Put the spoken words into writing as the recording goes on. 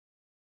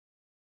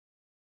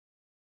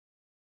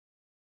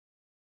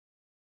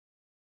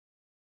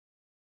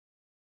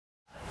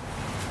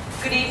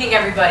Good evening,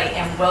 everybody,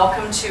 and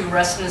welcome to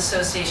Reston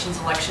Association's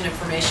election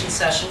information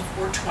session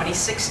for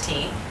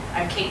 2016.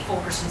 I'm Kate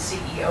Fulkerson,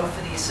 CEO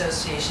for the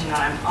association, and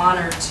I'm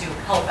honored to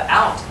help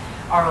out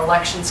our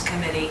elections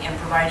committee in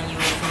providing you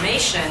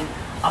information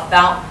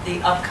about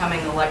the upcoming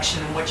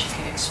election and what you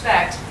can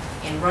expect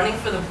in running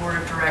for the board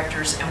of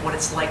directors and what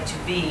it's like to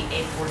be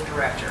a board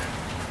director.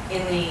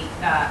 In the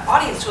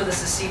audience with us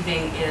this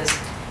evening is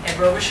Ed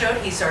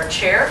Robichaud. He's our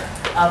chair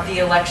of the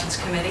elections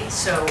committee,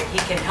 so he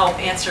can help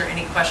answer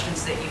any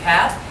questions that you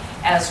have,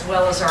 as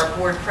well as our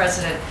board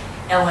president,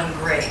 Ellen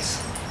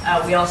Graves.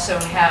 We also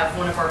have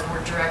one of our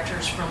board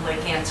directors from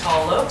Lake Ann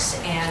Tall Oaks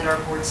and our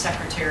board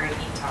secretary,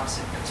 E.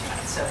 Thompson, here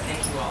tonight, so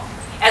thank you all.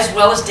 As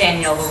well as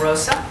Danielle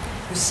LaRosa,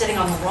 who's sitting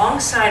on the wrong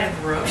side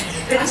of the room.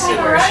 You couldn't see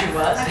where she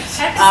was.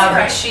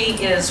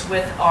 She is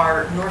with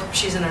our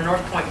she's in a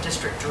North Point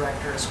district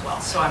director as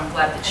well, so I'm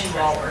glad that you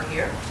all are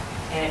here.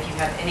 And if you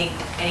have any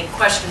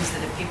questions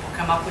that if people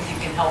come up with, you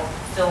can help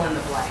fill in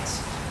the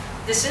blanks.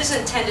 This is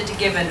intended to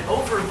give an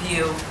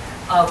overview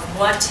of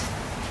what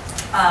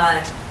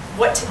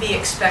to be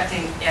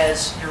expecting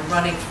as you're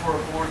running for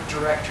a board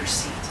director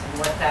seat and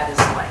what that is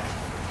like.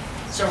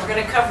 So we're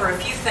going to cover a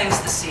few things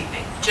this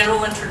evening.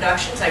 General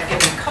introductions. I've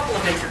given a couple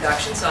of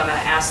introductions, so I'm going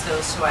to ask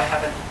those who I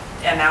haven't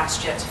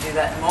announced yet to do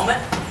that in a moment.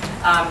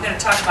 I'm going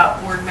to talk about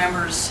board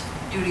members'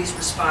 duties,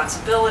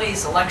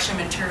 responsibilities, election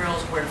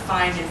materials, where to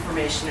find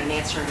information, and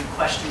answer any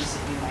questions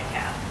that you might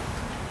have.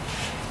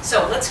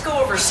 So let's go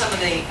over some of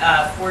the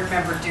board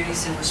member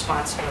duties and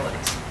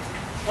responsibilities.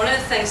 One of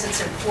the things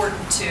that's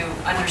important to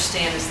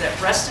understand is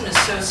that Reston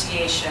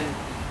Association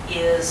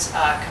is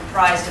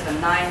comprised of a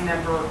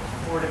 9-member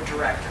board of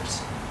directors.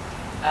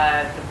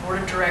 The board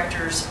of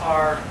directors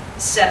are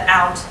set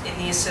out in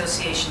the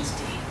association's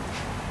deed.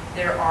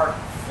 There are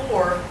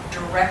 4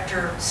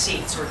 director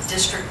seats, or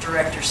district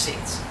director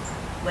seats.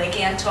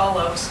 Lake Ann Tall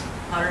Oaks,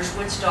 Hunters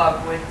Woods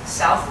Dogwood,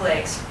 South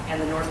Lakes, and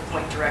the North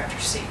Point director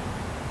seat.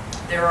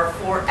 There are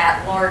 4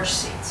 at-large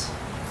seats.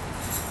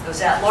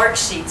 Those at-large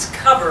seats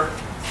cover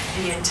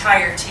the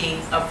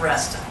entirety of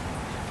Reston.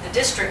 The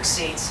district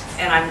seats,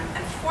 and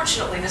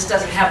unfortunately this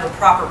doesn't have the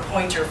proper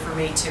pointer for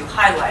me to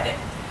highlight it,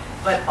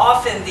 but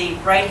often the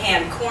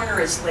right-hand corner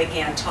is Lake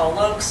Ann Tall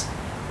Oaks.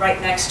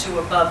 Right next to,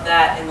 above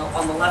that,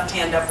 on the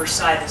left-hand upper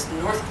side is the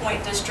North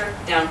Point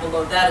district. Down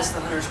below that is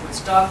the Hunters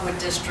Woods Dogwood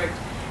district.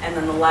 And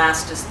then the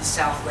last is the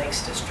South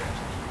Lakes district.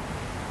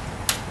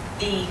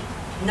 The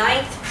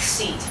 9th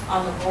seat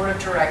on the board of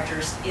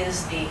directors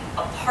is the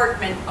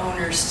apartment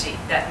owner's seat.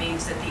 That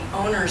means that the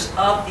owners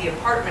of the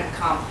apartment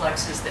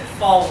complexes that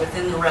fall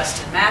within the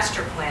Reston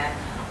Master Plan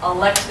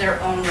elect their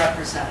own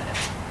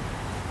representative.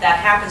 That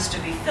happens to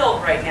be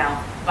filled right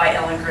now by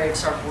Ellen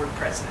Graves, our board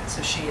president,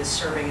 so she is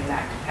serving in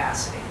that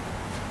capacity.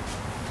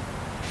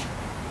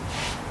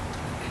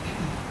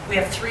 We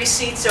have 3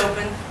 seats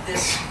open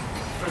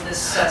for this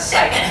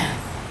site.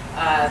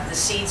 The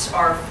seats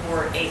are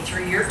for a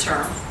 3-year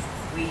term.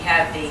 We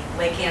have the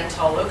Lake Ann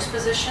Tall Oaks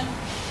position,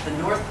 the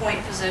North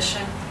Point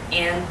position,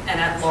 and an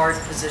at-large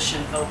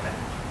position open.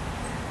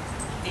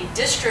 The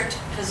district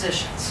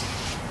positions,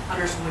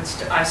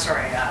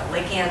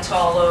 Lake Ann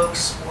Tall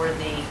Oaks or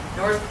the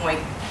North Point,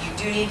 you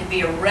do need to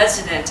be a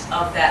resident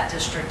of that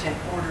district in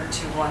order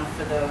to run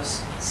for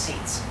those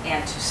seats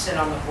and to sit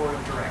on the board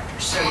of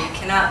directors. So you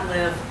cannot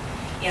live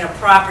in a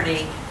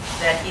property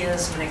that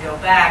is, I'm going to go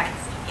back,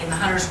 in the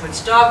Hunters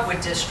Woods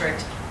Dogwood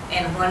district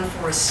and run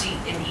for a seat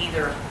in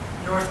either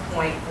North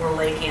Point or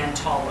Lake Ann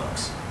Tall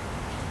Oaks.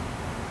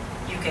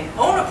 You can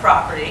own a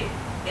property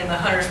in the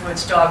Hunters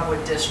Woods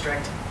Dogwood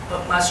district,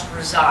 but must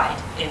reside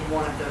in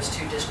one of those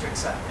 2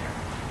 districts up there.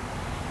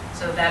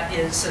 So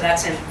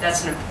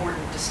that's an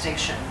important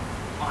distinction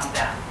on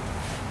that.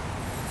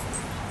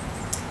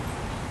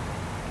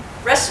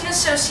 Reston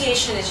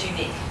Association is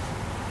unique.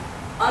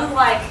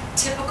 Unlike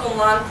typical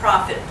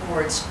nonprofit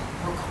boards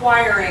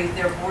requiring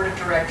their board of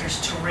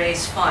directors to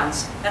raise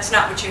funds, that's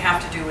not what you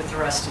have to do with the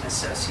Reston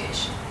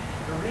Association.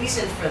 The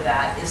reason for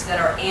that is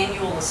that our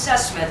annual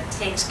assessment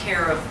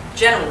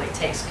generally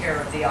takes care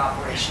of the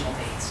operational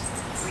needs.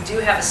 We do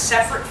have a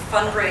separate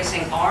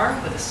fundraising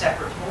arm with a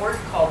separate board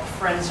called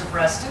Friends of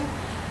Reston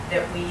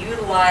that we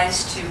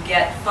utilize to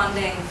get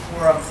funding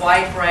for a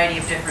wide variety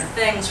of different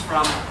things,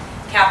 from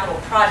capital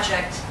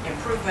project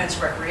improvements,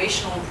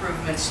 recreational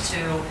improvements,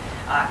 to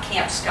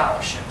camp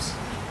scholarships.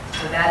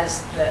 So that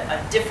is a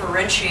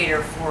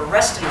differentiator for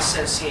Reston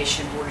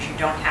Association boards. You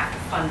don't have to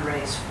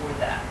fundraise for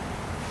that.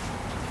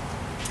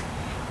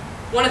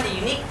 One of the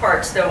unique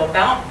parts, though,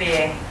 about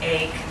being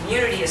a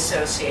community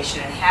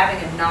association and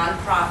having a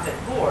nonprofit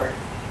board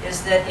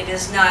is that it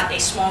is not a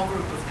small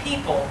group of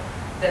people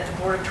that the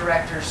board of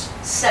directors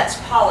sets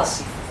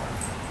policy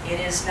for. It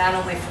is not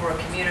only for a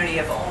community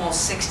of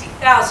almost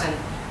 60,000,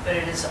 but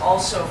it is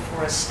also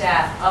for a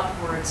staff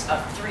upwards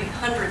of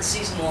 300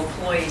 seasonal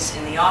employees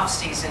in the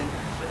off-season,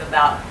 with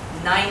about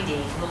 90,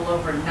 a little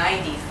over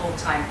 90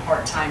 full-time,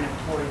 part-time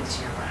employees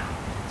year-round.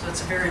 So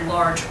it's a very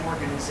large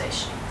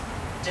organization.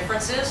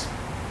 Difference is,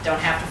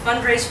 don't have to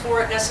fundraise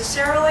for it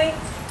necessarily,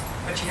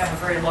 but you have a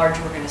very large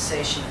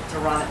organization to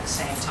run at the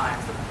same time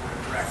for the board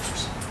of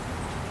Directors.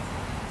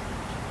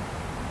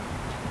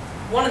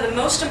 One of the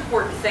most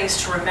important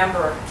things to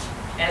remember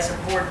as a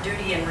board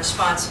duty and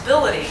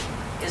responsibility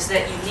is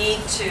that you need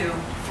to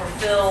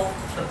fulfill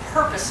the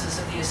purposes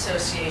of the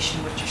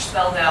association, which are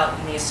spelled out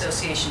in the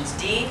association's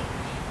deed,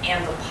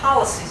 and the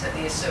policies of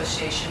the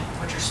association,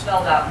 which are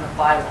spelled out in the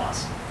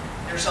bylaws.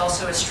 There's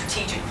also a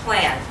strategic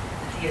plan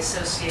that the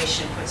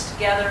association puts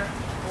together,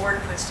 the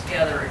board puts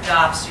together,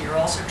 adopts, so you're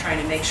also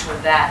trying to make sure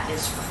that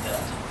is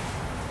fulfilled.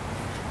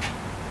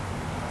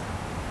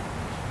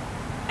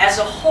 As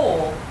a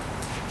whole,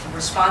 the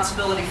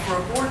responsibility for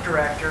a board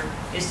director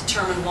is to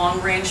determine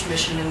long-range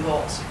mission and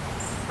goals.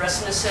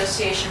 Reston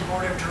Association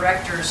Board of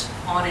Directors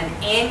on an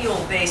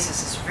annual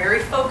basis is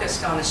very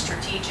focused on a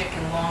strategic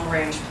and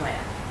long-range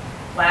plan.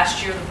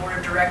 Last year, the Board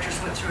of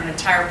Directors went through an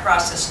entire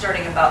process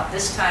starting about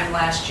this time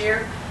last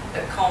year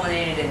that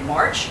culminated in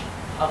March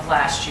of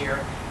last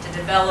year to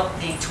develop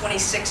the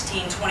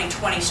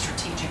 2016-2020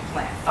 strategic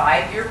plan,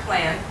 5-year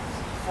plan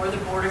for the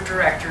Board of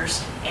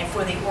Directors and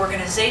for the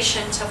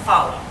organization to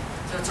follow.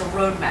 So it's a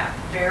roadmap,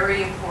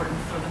 very important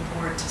for the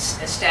board to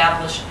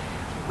establish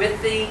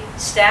with the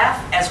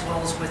staff as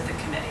well as with the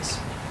committees.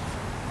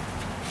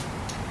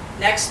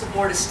 Next, the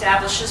board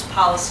establishes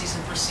policies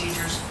and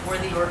procedures for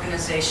the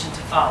organization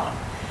to follow.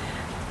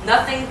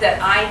 Nothing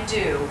that I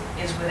do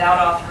is without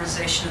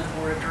authorization of the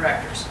board of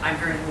directors. I'm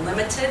very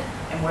limited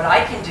in what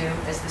I can do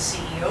as the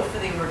CEO for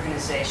the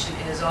organization.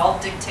 It is all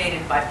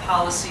dictated by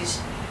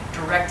policies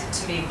directed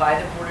to me by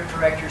the board of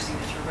directors, either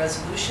through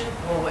resolution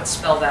or what's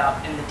spelled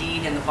out in the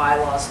deed and the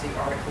bylaws of the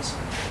articles of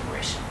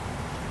incorporation.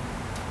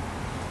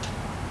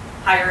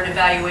 Hire and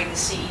evaluate the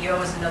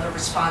CEO is another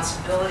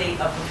responsibility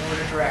of the board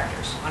of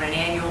directors. On an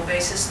annual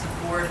basis, the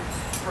board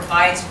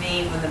provides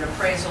me with an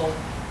appraisal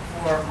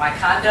for my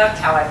conduct,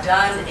 how I've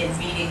done in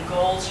meeting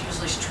goals,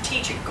 usually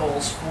strategic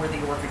goals for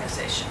the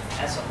organization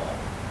as a whole.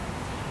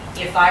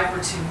 If I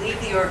were to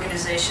leave the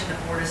organization, the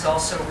board is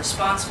also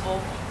responsible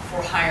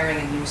for hiring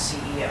a new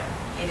CEO.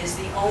 It is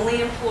the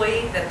only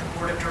employee that the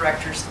board of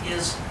directors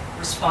is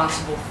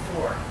responsible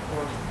for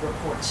or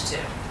reports to.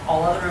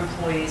 All other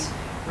employees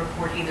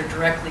report either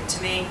directly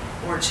to me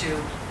or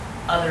to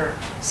other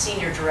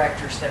senior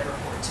directors that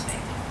report to me.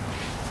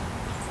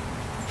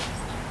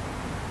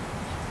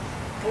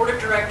 Board of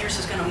Directors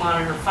is going to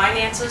monitor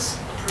finances,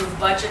 approve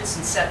budgets,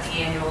 and set the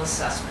annual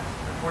assessment.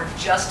 The board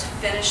just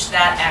finished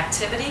that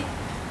activity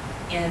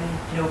in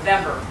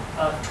November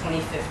of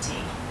 2015.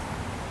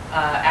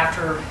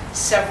 After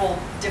several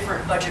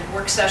different budget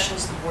work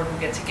sessions, the board will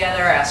get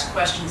together, ask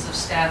questions of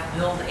staff,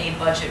 build a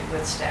budget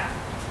with staff.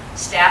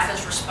 Staff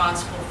is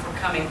responsible for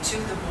coming to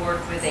the board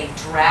with a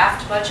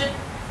draft budget.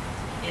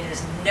 It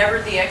is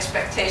never the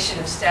expectation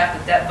of staff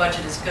that that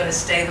budget is going to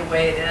stay the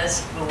way it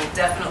is. We will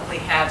definitely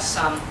have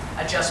some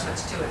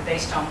adjustments to it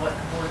based on what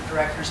the board of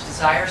directors'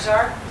 desires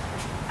are.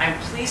 I'm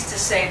pleased to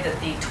say that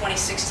the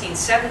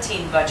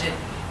 2016-17 budget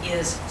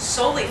is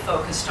solely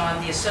focused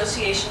on the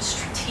association's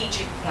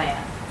strategic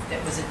plan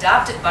that was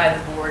adopted by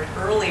the board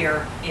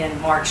earlier in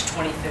March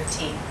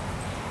 2015.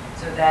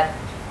 So that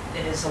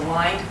it is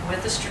aligned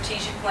with the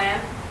strategic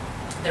plan.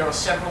 There are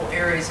several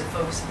areas of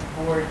focus that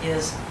the board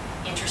is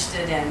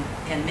interested in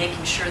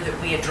making sure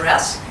that we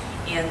address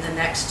in the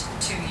next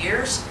 2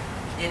 years.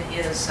 It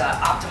is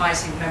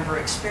optimizing member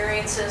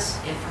experiences,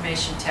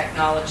 information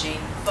technology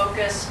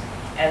focus,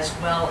 as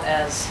well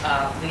as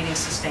leading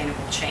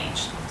sustainable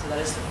change. So that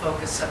is the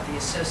focus of the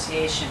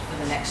association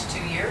for the next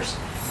 2 years,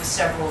 with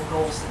several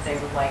goals that they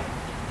would like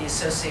the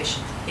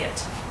association to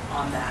hit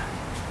on that.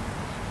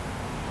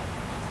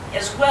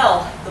 As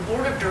well, the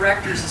Board of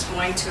Directors is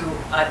going to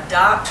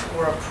adopt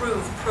or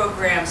approve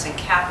programs and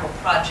capital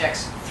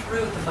projects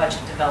through the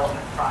budget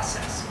development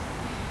process.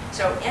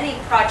 So any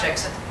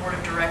projects that the Board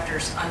of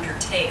Directors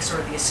undertakes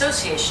or the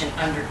association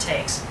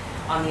undertakes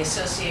on the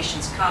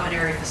association's common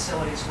area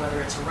facilities,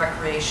 whether it's a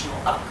recreational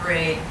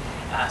upgrade,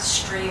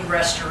 stream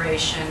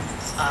restoration,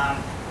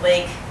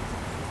 lake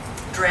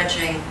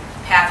dredging,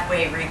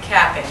 pathway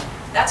recapping,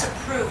 that's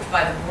approved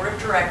by the Board of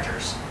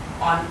Directors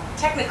on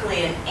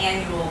technically an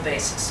annual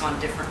basis on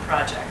different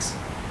projects.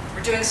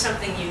 We're doing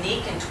something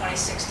unique in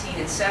 2016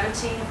 and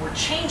 17. We're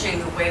changing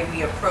the way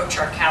we approach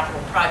our capital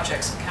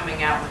projects and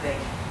coming out with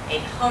a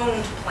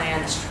honed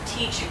plan, a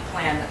strategic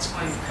plan that's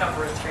going to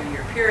cover a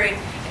 3-year period,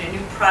 and a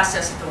new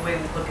process of the way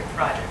we look at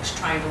projects,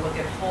 trying to look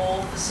at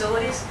whole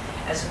facilities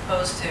as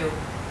opposed to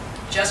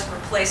just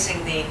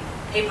replacing the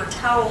paper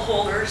towel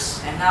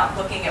holders and not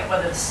looking at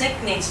whether the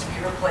sink needs to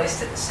be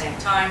replaced at the same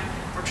time.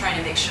 We're trying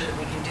to make sure that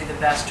we can do the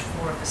best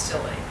for a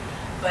facility.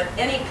 But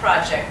any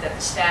project that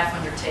the staff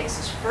undertakes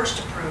is first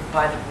approved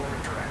by the Board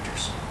of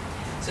Directors.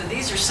 So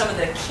these are some of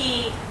the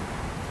key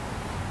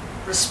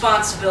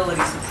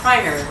responsibilities, the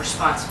primary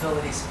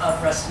responsibilities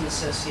of Reston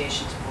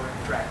Association's Board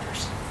of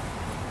Directors.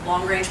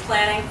 Long-range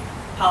planning,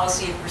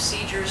 policy and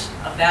procedures,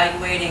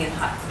 evaluating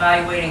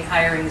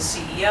hiring the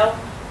CEO,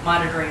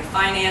 monitoring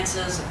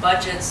finances,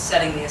 budgets,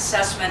 setting the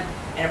assessment,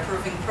 and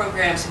approving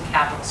programs and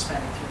capital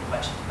spending through the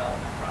budget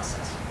development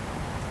process.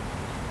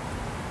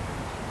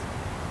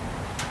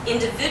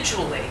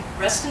 Individually,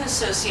 Reston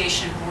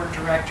Association Board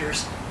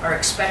Directors are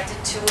expected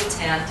to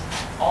attend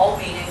all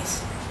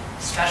meetings,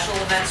 special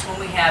events when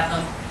we have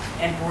them,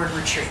 and board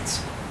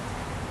retreats.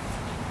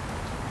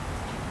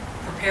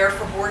 Prepare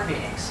for board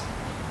meetings.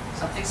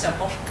 Something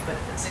simple, but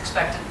it's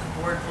expected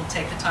the board will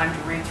take the time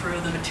to read through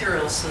the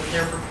materials so that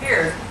they're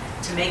prepared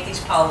to make these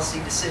policy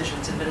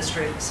decisions,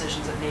 administrative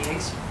decisions at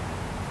meetings.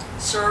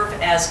 Serve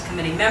as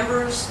committee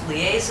members,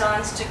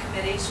 liaisons to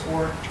committees,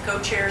 or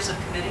co-chairs of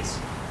committees.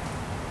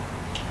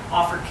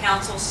 Offer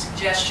counsel,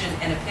 suggestion,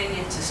 and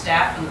opinion to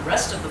staff and the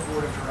rest of the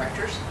board of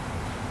directors.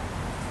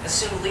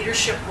 Assume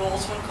leadership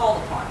roles when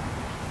called upon.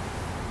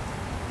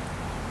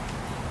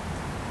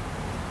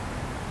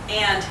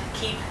 And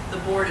keep the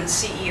board and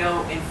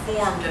CEO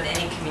informed of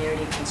any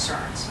community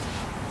concerns.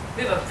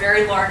 We have a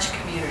very large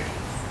community,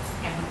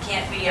 and we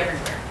can't be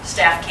everywhere.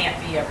 Staff can't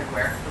be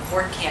everywhere. The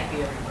board can't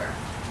be everywhere.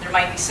 There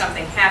might be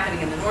something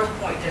happening in the North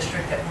Point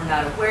district that we're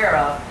not aware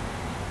of.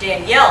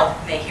 Danielle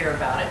may hear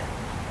about it,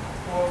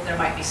 or there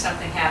might be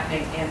something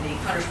happening in the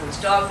Hunters Woods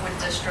Dogwood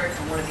district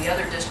or one of the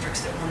other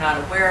districts that we're not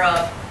aware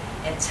of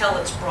until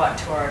it's brought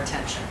to our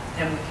attention.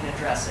 Then we can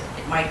address it.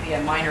 It might be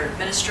a minor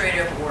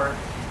administrative or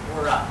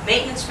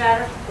maintenance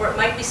matter, or it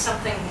might be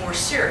something more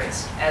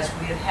serious, as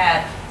we have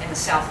had in the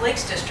South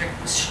Lakes district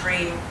with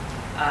stream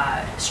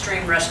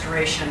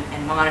restoration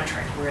and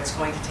monitoring, where it's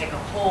going to take a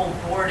whole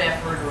board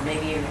effort or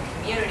maybe even a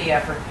community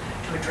effort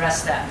to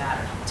address that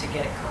matter, to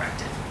get it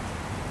corrected.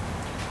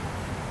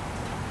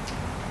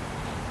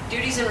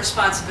 Duties and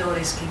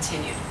responsibilities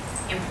continued.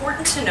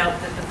 Important to note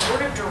that the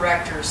board of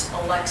directors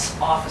elects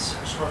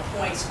officers or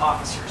appoints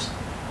officers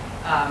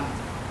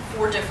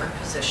for different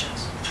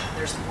positions.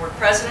 There's the board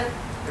president,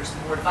 there's the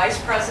board vice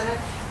president,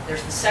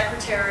 there's the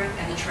secretary,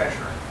 and the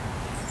treasurer.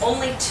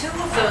 Only 2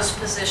 of those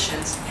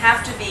positions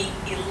have to be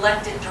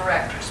elected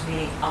directors,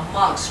 meaning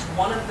amongst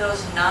one of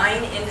those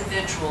 9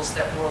 individuals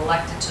that were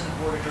elected to the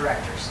board of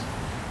directors.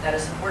 That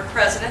is the board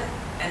president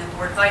and the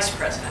board vice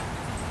president.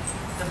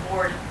 The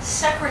board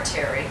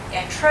secretary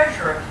and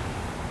treasurer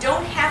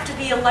don't have to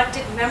be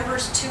elected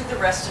members to the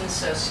Reston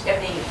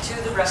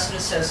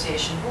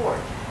Association board.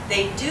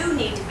 They do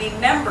need to be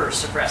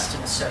members of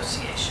Reston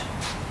Association.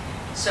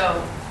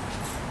 So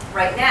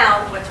right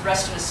now, what the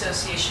Reston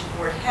Association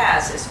board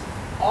has is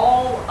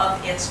all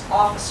of its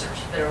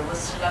officers that are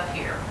listed up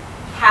here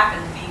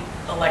happen to be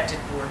elected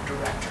board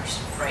directors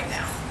right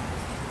now.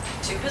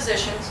 2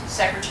 positions,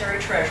 secretary,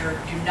 treasurer,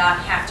 do not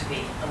have to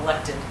be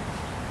elected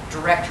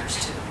directors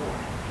to the board.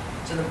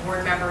 So the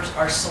board members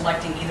are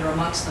selecting either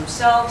amongst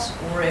themselves,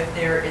 or if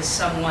there is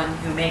someone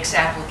who makes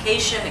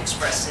application,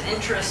 expresses an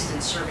interest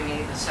in serving in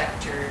either the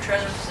secretary or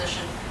treasurer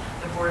position,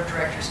 the board of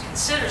directors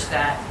considers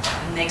that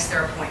and makes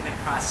their appointment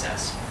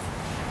process.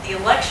 The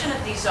election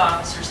of these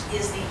officers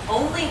is the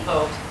only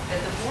vote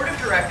that the board of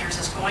directors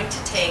is going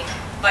to take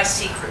by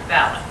secret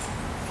ballot,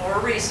 for a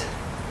reason.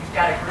 You've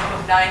got a group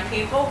of 9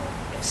 people.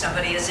 If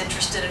somebody is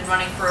interested in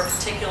running for a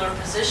particular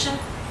position,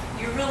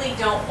 you really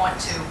don't want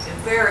to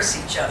embarrass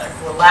each other,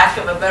 for lack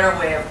of a better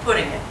way of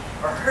putting it,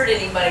 or hurt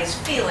anybody's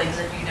feelings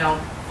if you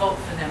don't vote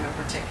for them in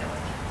particular.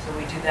 So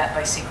we do that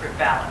by secret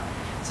ballot.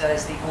 So that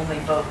is the only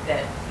vote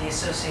that the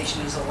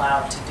association is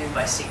allowed to do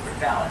by secret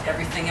ballot.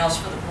 Everything else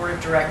for the board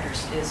of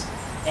directors is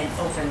an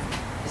open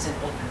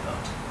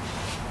vote.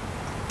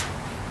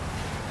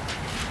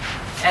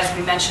 As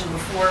we mentioned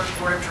before, the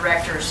board of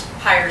directors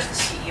hires the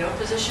CEO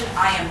position.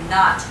 I am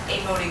not a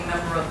voting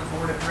member of the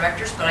board of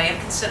directors, but I am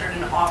considered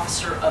an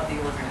officer of the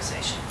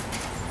organization.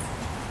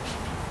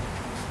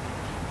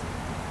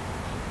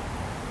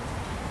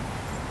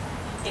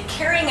 In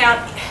carrying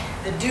out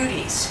the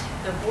duties,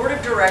 the board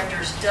of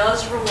directors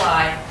does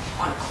rely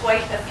on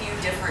quite a few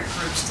different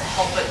groups to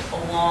help it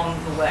along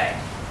the way.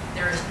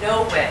 There is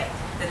no way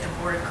that the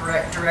board of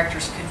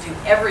directors could do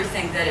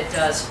everything that it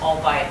does all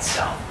by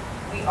itself.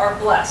 We are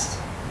blessed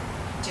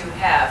to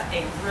have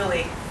a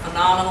really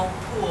phenomenal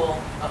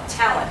pool of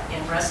talent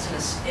in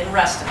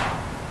Reston,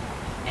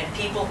 and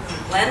people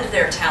who lend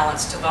their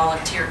talents to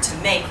volunteer to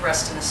make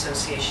Reston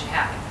Association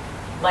happen,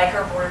 like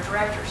our board of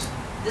directors.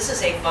 This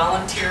is a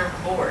volunteer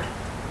board,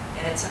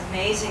 and it's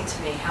amazing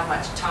to me how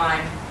much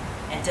time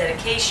and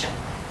dedication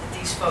that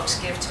these folks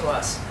give to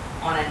us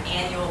on an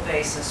annual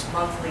basis,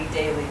 monthly,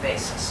 daily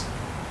basis.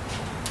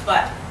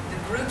 But the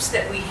groups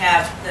that we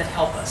have that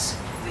help us,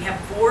 we have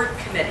board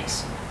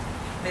committees.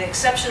 With the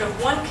exception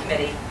of one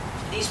committee,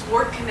 these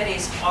board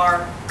committees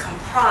are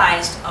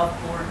comprised of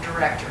board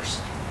directors.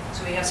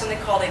 So we have something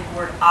called a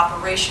board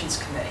operations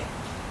committee.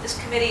 This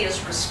committee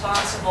is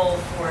responsible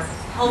for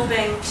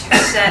helping to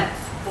set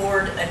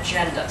board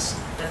agendas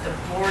that the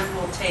board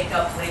will take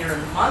up later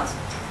in the month.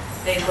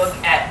 They look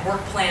at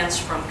work plans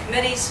from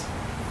committees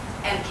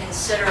and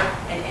consider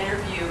and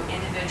interview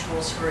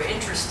individuals who are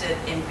interested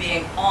in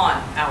being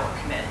on our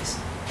committees.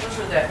 Those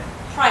are the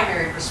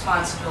primary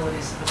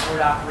responsibilities of the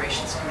Board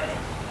Operations Committee.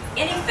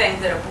 Anything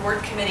that a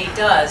board committee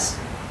does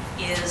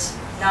is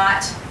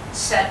not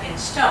set in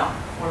stone,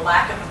 for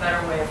lack of a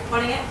better way of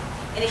putting it.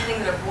 Anything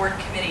that a board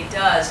committee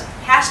does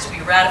has to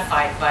be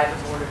ratified by the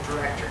Board of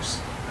Directors.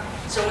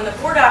 So when the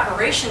Board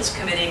Operations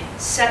Committee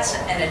sets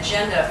an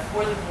agenda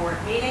for the board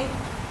meeting,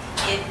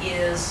 it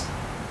is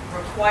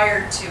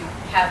required to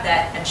have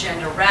that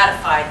agenda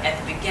ratified at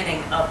the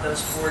beginning of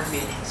those board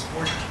meetings.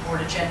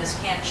 Board agendas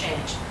can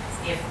change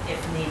if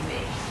need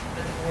be,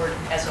 but the board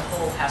as a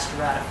whole has to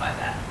ratify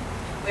that.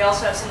 We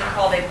also have something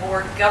called a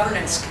Board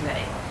Governance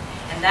Committee,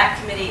 and that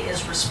committee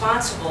is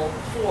responsible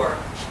for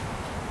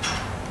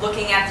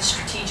looking at the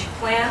strategic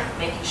plan,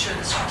 making sure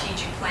the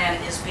strategic plan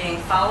is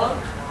being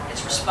followed.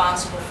 It's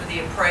responsible for the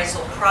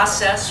appraisal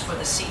process for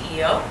the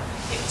CEO.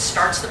 It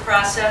starts the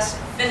process,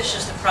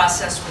 finishes the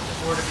process with the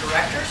board of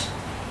directors.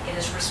 It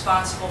is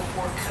responsible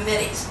for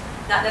committees,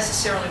 not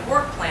necessarily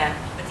work plan,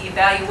 but the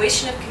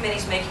evaluation of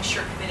committees, making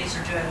sure committees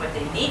are doing what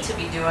they need to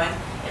be doing.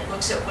 It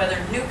looks at whether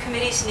new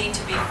committees need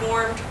to be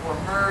formed or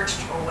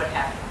merged or what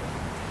have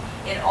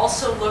you. It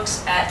also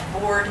looks at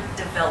board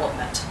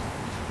development,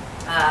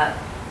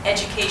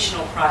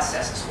 educational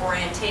processes,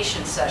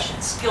 orientation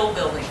sessions, skill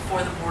building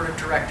for the board of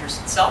directors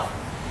itself.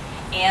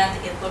 And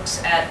it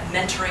looks at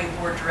mentoring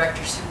board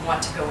directors who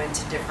want to go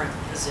into different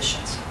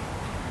positions.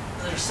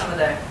 Those are some of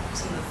the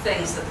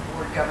things that the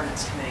Board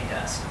Governance Committee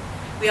does.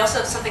 We also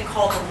have something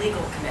called the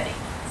Legal Committee.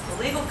 The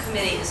Legal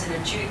Committee is an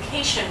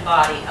adjudication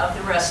body of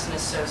the Reston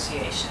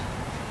Association.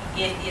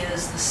 It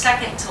is the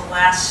second to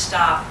last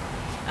stop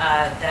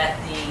that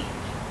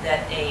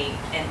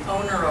an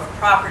owner of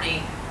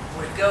property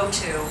would go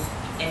to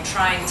in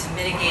trying to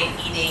mitigate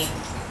any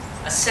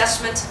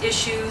assessment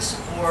issues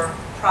or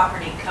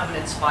property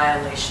covenants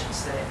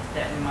violations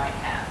that we might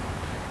have.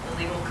 The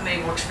Legal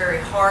Committee works very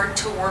hard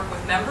to work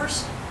with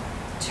members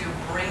to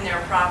bring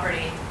their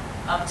property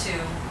up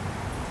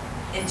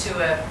into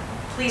a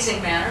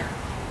pleasing manner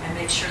and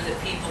make sure that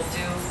people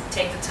do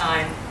take the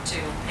time to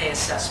pay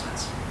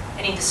assessments.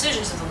 Any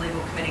decisions of the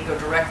Legal Committee go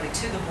directly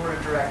to the Board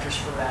of Directors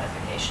for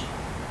ratification.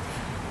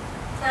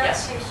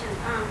 Yes.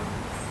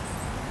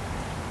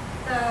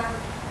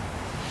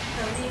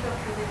 The Legal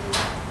Committee,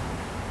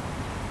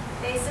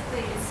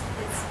 basically it's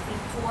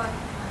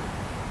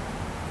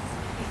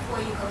before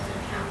you go to the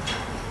county,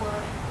 before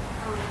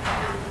going to the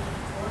county to the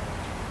court.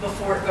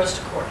 Before it goes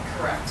to court,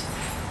 correct.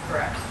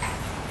 Correct.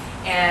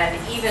 And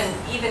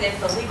even if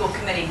the Legal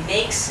Committee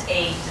makes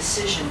a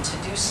decision to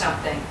do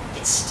something,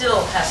 it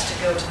still has to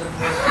go to the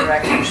Board of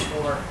Directors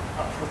for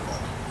approval,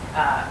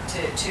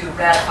 to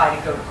ratify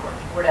to go to court.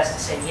 The board has to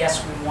say,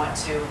 yes, we want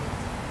to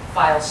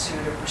file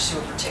suit or pursue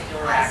a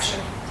particular action.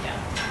 Yeah.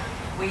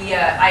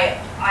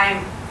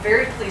 I'm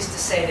very pleased to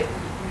say that we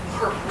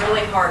work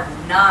really hard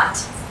not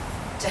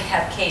to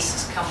have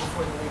cases come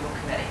before the Legal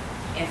Committee.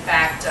 In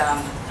fact,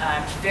 I'm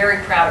very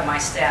proud of my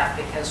staff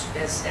because,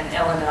 and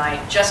Ellen and I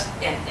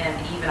and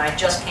even I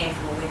just came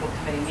from a Legal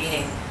Committee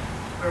meeting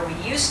where we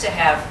used to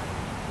have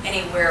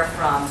anywhere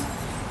from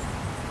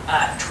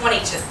 20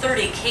 to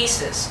 30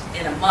 cases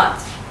in a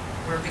month.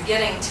 We're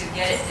beginning to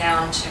get it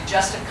down to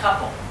just a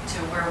couple, to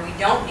where we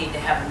don't need to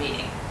have a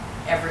meeting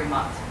every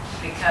month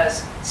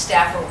because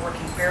staff are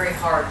working very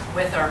hard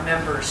with our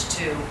members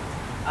to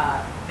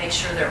make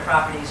sure their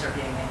properties are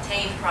being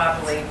maintained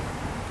properly,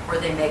 or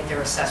they make their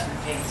assessment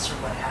payments or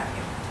what have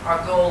you. Our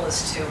goal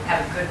is to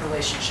have a good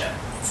relationship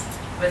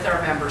with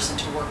our members and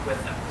to work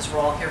with them because we're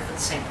all here for the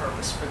same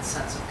purpose, for the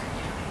sense of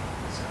community.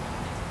 So,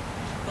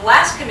 the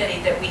last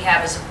committee that we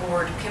have as a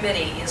board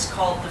committee is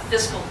called the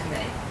Fiscal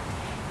Committee.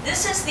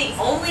 This is the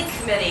only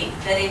committee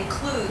that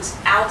includes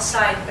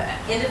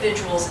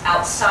individuals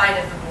outside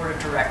of the Board of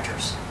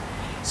Directors.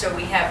 So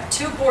we have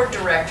two board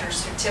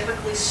directors who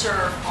typically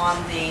serve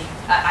on the,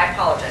 I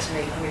apologize,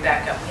 let me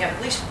back up. We have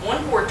at least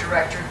one board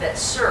director that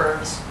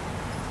serves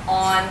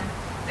on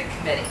the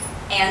committee,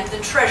 and the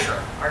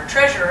treasurer. Our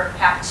treasurer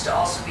happens to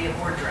also be a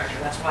board director.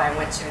 That's why I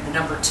went to the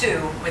number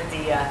 2 with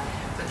the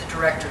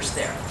directors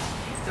there.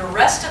 The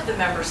rest of the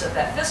members of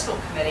that fiscal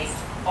committee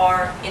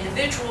are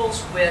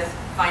individuals with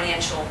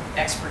financial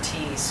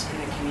expertise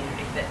in the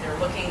community, that they're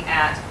looking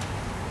at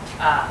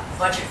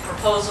budget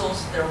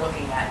proposals, they're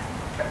looking at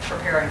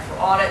preparing for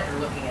audit, they're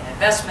looking at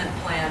investment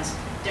plans,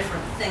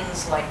 different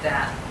things like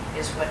that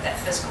is what that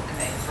fiscal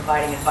committee is,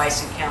 providing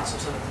advice and counsel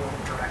to the board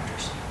of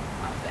directors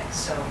on things.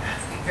 So,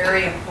 a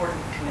very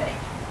important committee.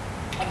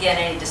 Again,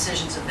 any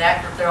decisions of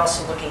that group, they're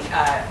also looking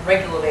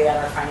regularly at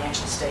our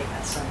financial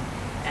statements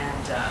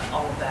and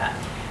all of that.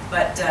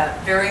 But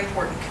very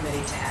important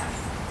committee to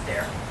have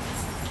there.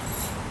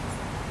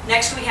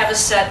 Next, we have a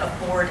set of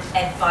board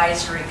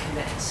advisory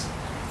committees.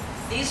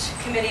 These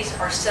committees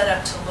are set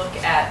up to look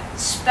at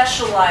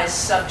specialized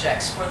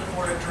subjects for the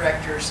board of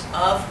directors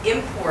of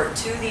import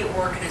to the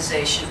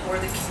organization or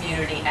the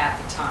community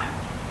at the time.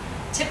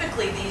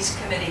 Typically,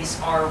 these committees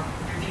are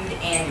reviewed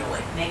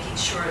annually, making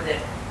sure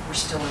that we're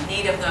still in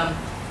need of them.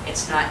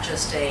 It's not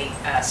just a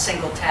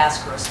single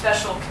task or a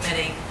special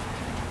committee.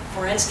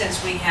 For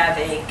instance, we have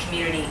a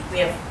community,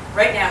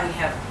 right now we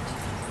have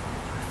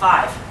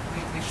 5.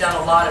 We've done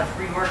a lot of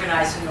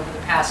reorganizing over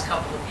the past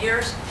couple of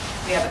years.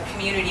 We have a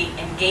community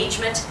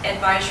engagement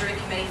advisory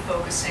committee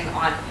focusing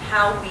on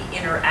how we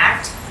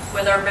interact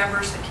with our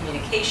members, the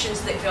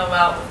communications that go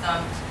out with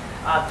them,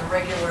 the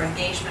regular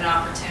engagement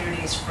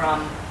opportunities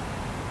from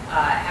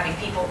having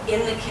people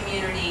in the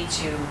community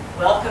to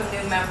welcome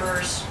new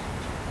members,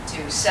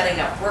 to setting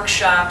up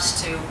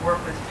workshops, to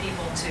work with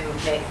people to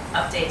make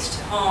updates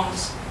to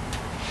homes,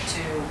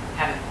 to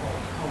having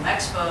home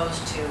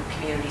expos, to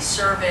community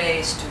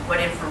surveys, to what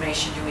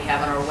information do we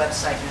have on our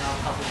website and our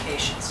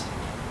publications.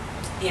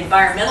 The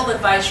Environmental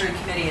Advisory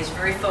Committee is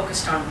very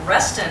focused on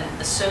Reston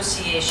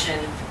Association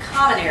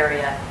common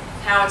area,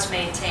 how it's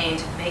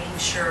maintained, making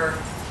sure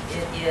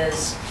it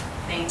is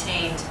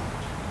maintained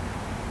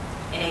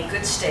in a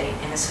good state,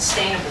 in a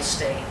sustainable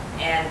state.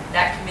 And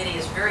that committee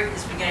is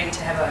beginning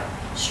to have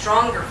a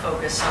stronger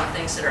focus on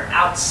things that are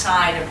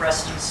outside of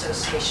Reston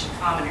Association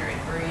common area.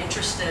 Very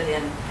interested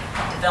in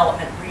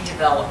development,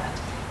 redevelopment,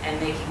 and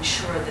making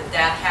sure that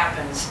that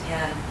happens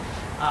in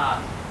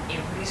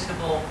a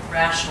reasonable,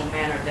 rational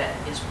manner that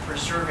is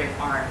preserving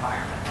our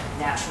environment,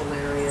 natural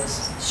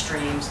areas,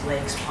 streams,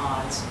 lakes,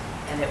 ponds,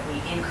 and that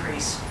we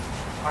increase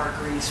our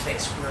green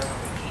space wherever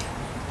we can.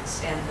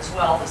 And as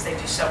well as they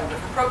do several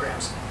different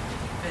programs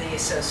for the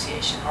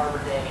association,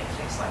 Arbor Day and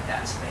things like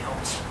that, so they help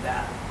us with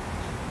that.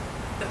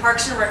 The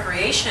Parks and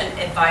Recreation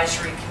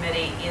Advisory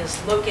Committee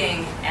is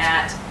looking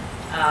at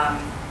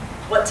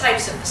what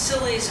types of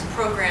facilities and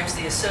programs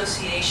the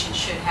association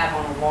should have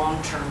on a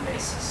long-term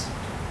basis.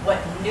 What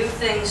new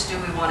things do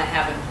we want to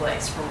have in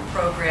place from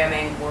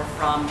programming or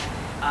from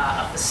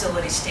a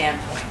facility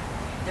standpoint?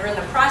 They're in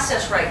the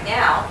process right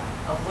now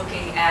of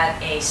looking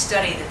at a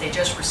study that they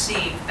just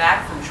received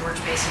back from George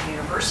Mason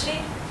University,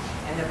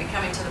 and they'll be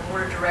coming to the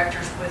board of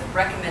directors with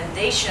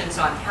recommendations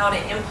on how to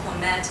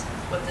implement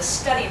what the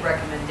study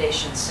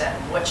recommendations said,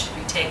 and what should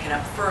be taken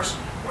up first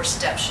or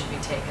steps should be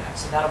taken up.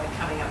 So that'll be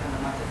coming up in the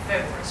month of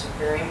February. So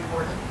very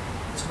important,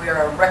 as we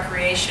are a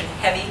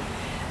recreation-heavy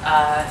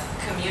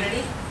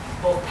community,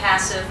 both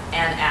passive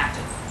and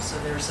active. So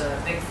there's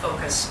a big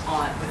focus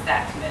on with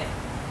that committee.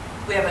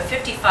 We have a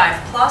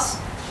 55 plus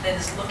that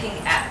is looking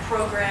at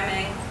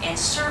programming and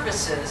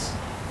services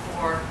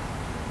for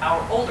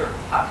our older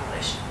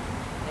population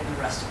in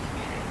the Reston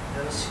community,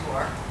 those who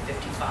are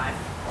 55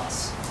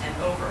 plus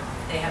and over.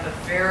 They have a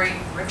very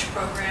rich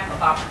program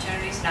of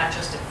opportunities, not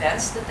just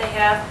events that they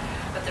have,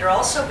 but they're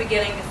also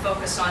beginning to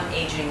focus on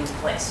aging in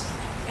place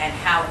and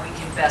how we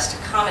can best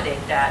accommodate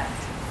that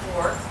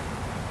for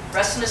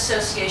Reston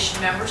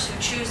Association members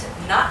who choose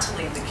not to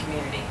leave the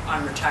community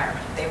on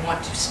retirement. They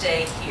want to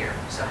stay here,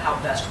 so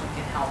how best we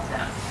can help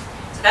them.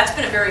 So that's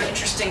been a very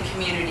interesting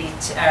community,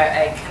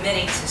 a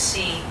committee to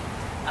see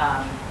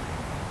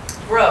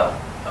grow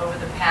over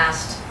the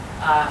past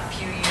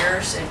few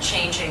years and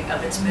changing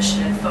of its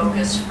mission and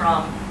focus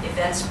from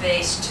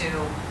events-based to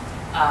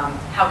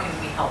how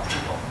can we help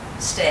people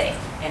stay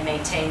and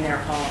maintain their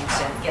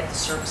homes and get the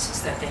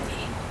services that they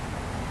need.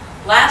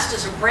 Last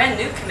is a brand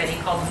new committee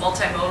called the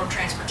Multimodal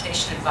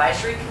Transportation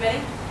Advisory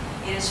Committee.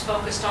 It is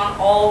focused on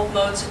all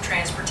modes of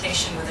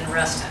transportation within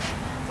Reston.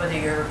 Whether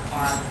you're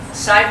on a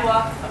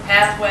sidewalk, a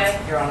pathway,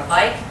 you're on a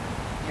bike,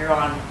 you're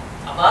on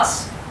a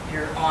bus,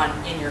 you're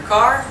in your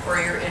car,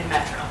 or you're in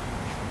Metro.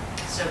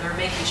 So they're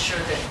making sure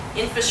that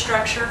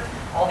infrastructure,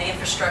 all the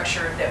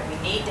infrastructure that we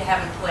need to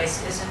have in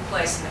place is in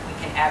place and that we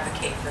can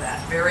advocate for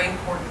that. Very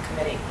important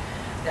committee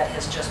that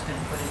has just been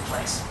put in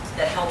place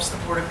that helps the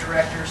board of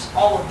directors,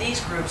 all of these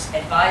groups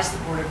advise the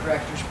board of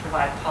directors,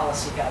 provide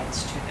policy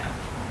guidance to them.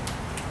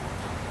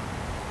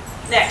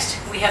 Next,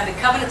 we have the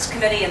Covenants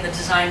Committee and the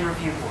Design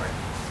Review Board.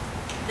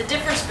 The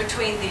difference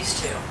between these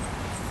two,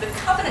 the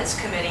Covenants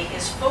Committee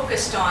is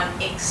focused on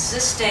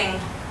existing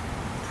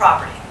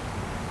property,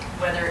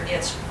 whether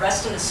it's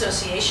Reston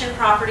Association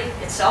property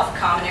itself,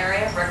 common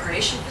area,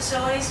 recreation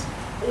facilities,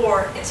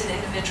 or it's an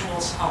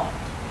individual's home,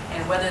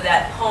 and whether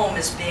that home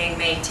is being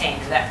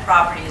maintained or that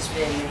property is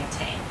being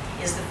maintained.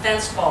 Is the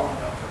fence falling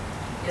over?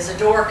 Is a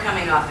door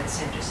coming off its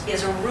hinges?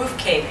 Is a roof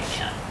caving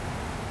in?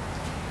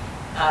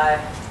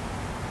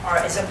 Or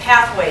is a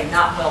pathway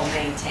not well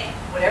maintained?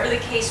 Whatever the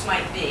case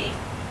might be,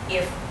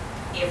 if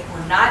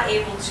we're not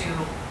able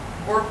to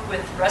work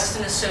with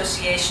Reston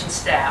Association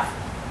staff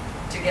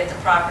to get the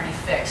property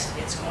fixed,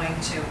 it's going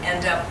to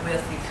end up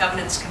with the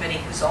Covenants Committee,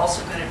 who's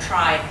also going to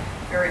try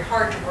very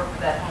hard to work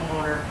with that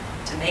homeowner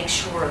to make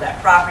sure,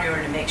 that property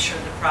owner, to make sure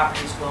the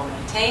property is well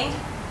maintained.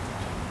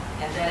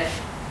 And then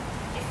if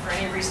for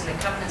any reason the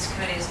Covenants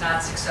Committee is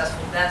not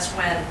successful, that's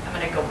when I'm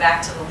going to go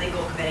back to the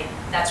Legal Committee.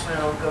 That's when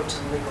it'll go to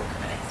the Legal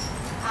Committee.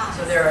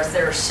 So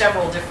there are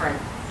several different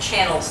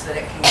channels that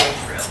it can go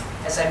through.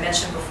 As I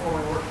mentioned before,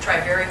 we try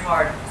very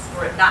hard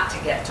for it not to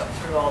get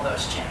through all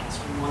those channels.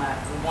 We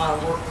want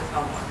to work with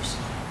homeowners.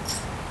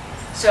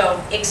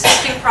 So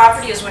existing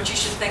property is what you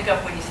should think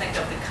of when you think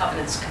of the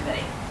Covenants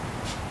Committee.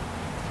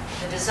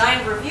 The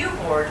Design Review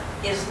Board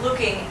is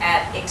looking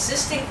at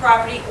existing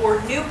property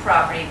or new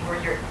property where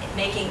you're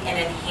making an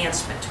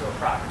enhancement to a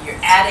property.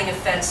 You're adding a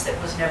fence that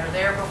was never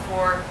there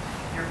before.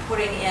 You're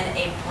putting in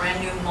a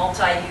brand new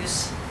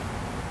multi-use,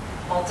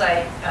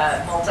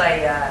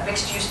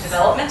 mixed-use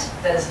development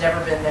that has never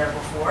been there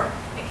before.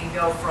 It can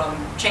go from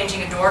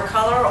changing a door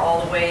color all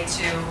the way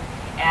to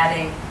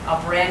adding a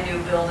brand new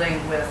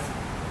building with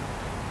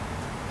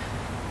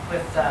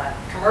with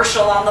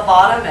commercial on the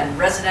bottom and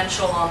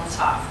residential on the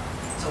top.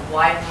 It's a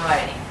wide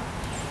variety.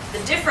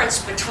 The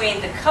difference between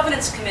the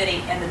Covenants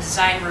Committee and the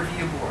Design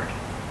Review Board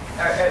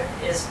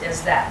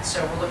is that.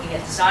 So we're looking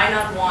at design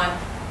on one,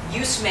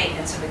 use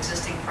maintenance of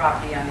existing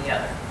property on the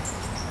other.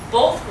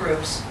 Both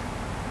groups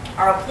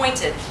are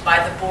appointed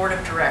by the Board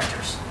of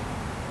Directors.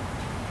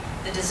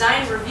 The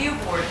Design Review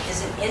Board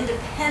is an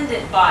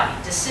independent body,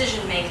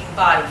 decision-making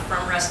body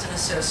from Reston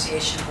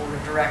Association Board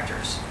of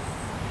Directors.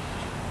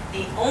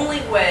 The only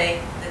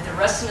way that the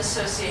Reston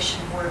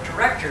Association Board of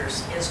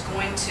Directors is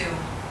going to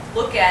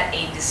look at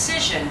a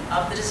decision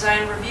of the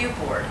Design Review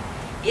Board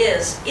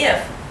is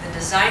if the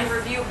Design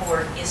Review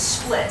Board is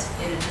split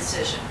in a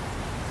decision.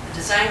 The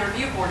Design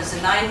Review Board is a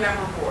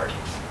 9-member board.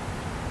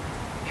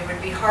 It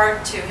would be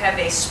hard to have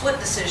a split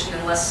decision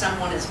unless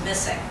someone is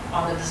missing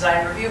on the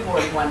Design Review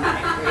Board one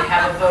night, where you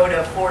have a vote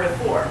of 4 to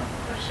 4.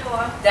 For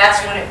sure.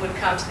 That's when it would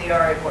come to the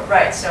RA Board.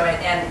 Right, so,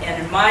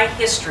 and in my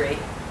history,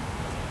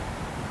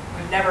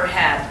 we've never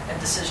had a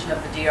decision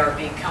of the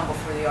DRB come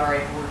before the RA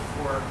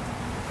Board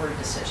for a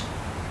decision.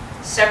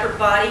 Separate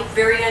body,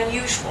 very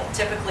unusual.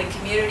 Typically,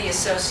 community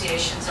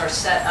associations are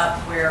set up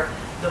where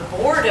the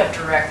Board of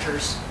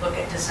Directors look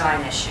at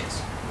design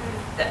issues.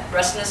 That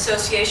Reston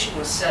Association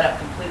was set up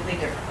completely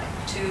differently.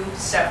 Two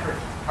separate,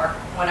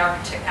 one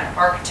kind of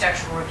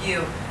architectural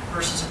review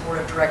versus a Board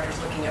of Directors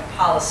looking at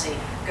policy,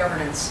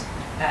 governance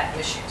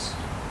issues.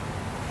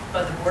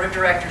 But the Board of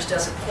Directors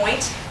does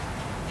appoint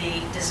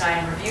the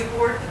Design Review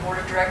Board. The Board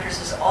of Directors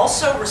is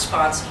also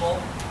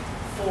responsible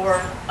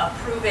for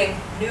approving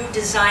new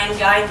design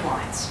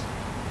guidelines.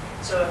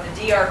 So if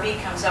the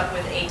DRB comes up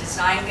with a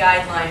design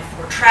guideline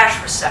for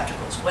trash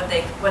receptacles, what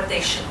they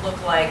should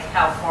look like,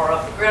 how far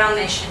off the ground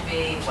they should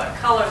be, what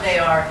color they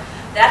are,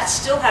 that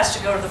still has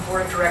to go to the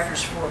Board of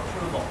Directors for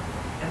approval.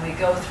 And we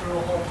go through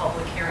a whole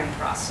public hearing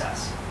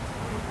process.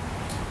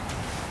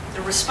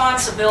 The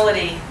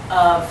responsibility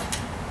of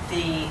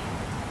the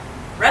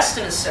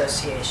Reston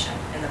Association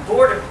and the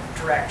Board of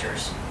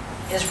Directors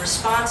is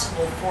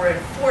responsible for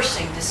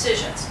enforcing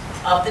decisions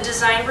of the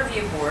Design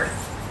Review Board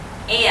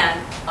and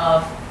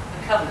of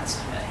the Covenants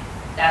Committee.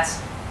 That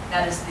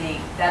is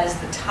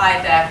the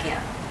tie back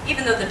in.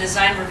 Even though the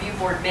Design Review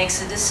Board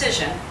makes a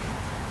decision,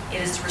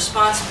 it is the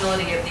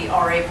responsibility of the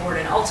RA Board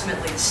and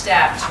ultimately the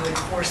staff to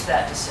enforce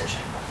that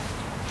decision.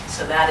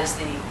 So that is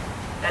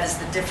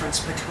the difference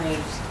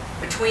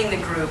between the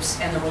groups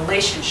and the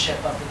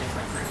relationship of the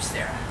different groups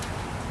there.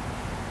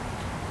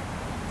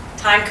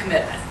 Time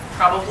commitment.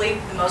 Probably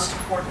the most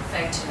important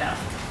thing to know.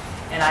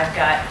 And I've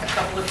got a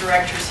couple of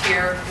directors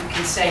here who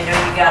can say, no,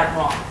 you got it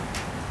wrong.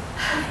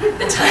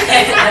 The time,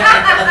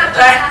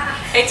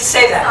 I hate to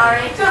say that.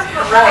 Sorry.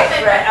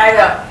 Right, I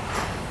know.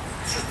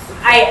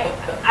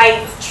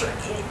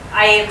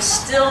 I am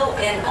still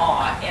in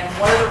awe, and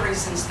one of the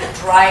reasons that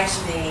drives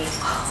me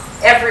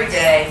every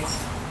day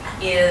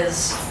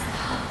is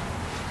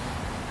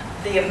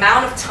the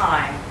amount of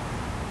time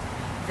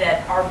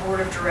that our Board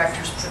of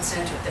Directors puts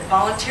into it, that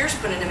volunteers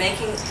put into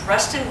making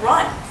Reston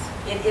run.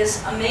 It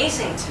is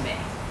amazing to me.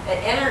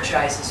 It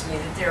energizes me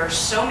that there are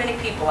so many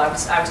people. I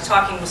was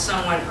talking with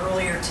someone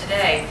earlier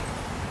today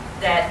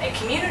that a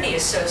community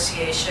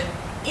association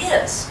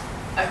is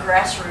a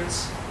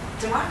grassroots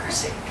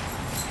democracy.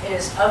 It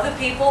is of the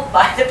people,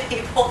 by the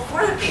people,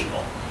 for the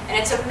people. And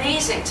it's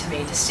amazing to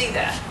me to see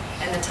that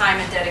and the time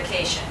and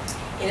dedication.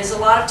 It is a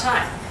lot of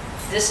time.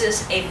 This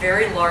is a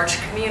very large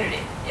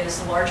community. It is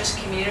the largest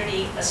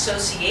community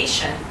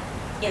association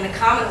in the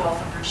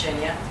Commonwealth of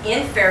Virginia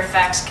in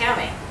Fairfax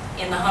County,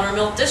 in the Hunter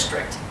Mill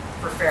District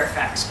for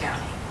Fairfax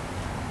County.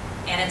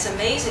 And it's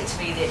amazing to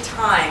me the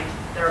time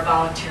that our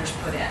volunteers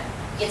put in.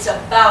 It's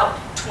about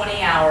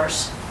 20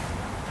 hours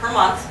per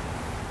month,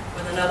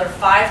 with another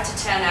 5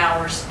 to 10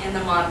 hours in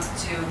the month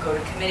to go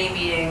to committee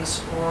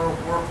meetings or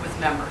work with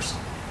members.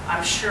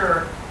 I'm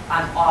sure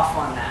I'm off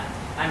on that.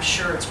 I'm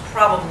sure it's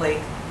probably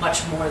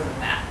much more than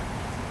that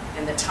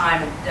in the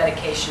time and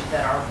dedication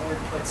that our board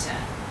puts in.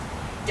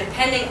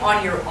 Depending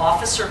on your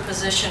officer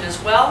position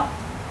as well,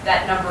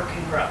 that number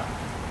can grow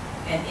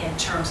in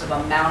terms of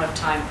amount of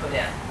time put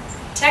in.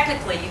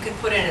 Technically, you can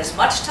put in as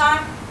much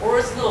time or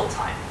as little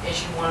time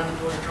as you want on the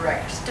Board of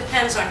Directors. It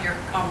depends on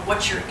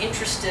what you're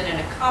interested in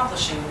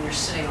accomplishing when you're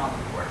sitting on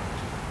the board.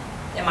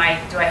 Do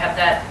I have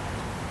that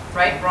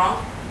right,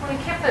 wrong? Well, you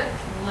can't put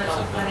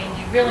little. I mean,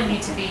 you really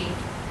need to be,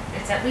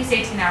 it's at least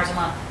 18 hours a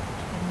month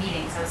in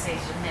meetings, I would say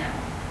is your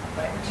minimum.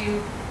 Right.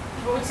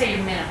 What would you say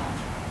your minimum?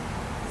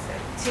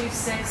 So 2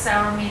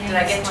 6-hour meetings. Did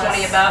I get plus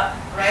 20 about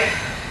right?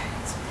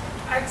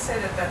 I'd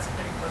say that that's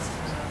pretty close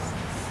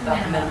to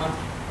About the minimum.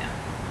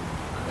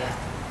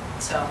 Yeah.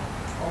 So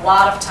a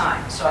lot of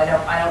time. So I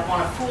don't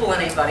want to fool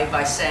anybody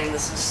by saying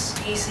this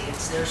is easy.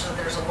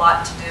 There's a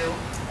lot to do,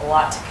 a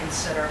lot to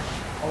consider,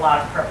 a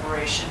lot of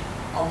preparation,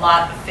 a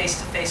lot of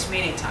face-to-face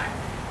meeting time.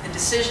 The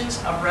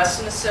decisions of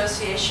Reston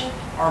Association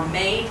are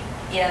made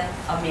in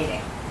a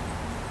meeting,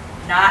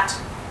 not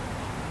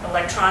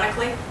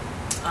electronically,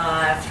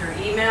 through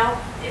email.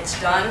 It's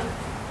done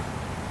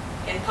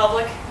in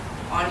public,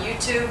 on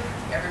YouTube.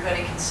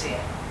 Everybody can see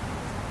it.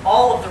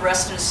 All of the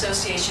Reston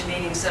Association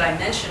meetings that I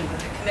mentioned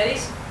with the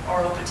committees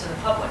are open to the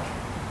public.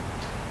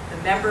 The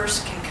members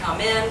can come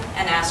in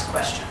and ask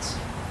questions.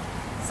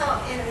 So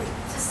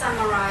to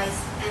summarize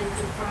and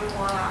confirm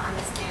all our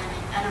understanding,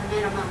 at a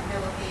minimum, there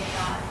will be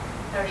about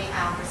 30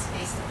 hours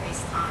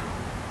face-to-face time,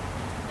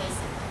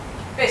 basically.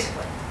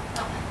 Basically,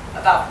 Okay.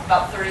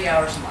 about 30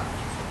 hours a month.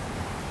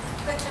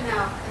 Good to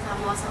know, because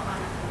I'm also on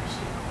a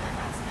commission for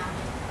Fairfax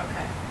County.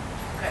 Okay.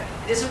 Okay.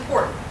 It is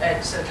important,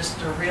 so just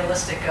a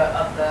realistic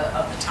of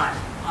the time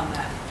on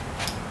that.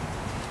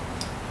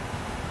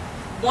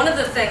 One of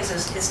the things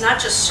is it's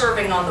not just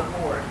serving on the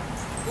board.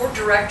 Board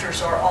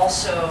directors are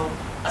also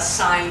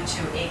assigned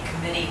to a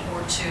committee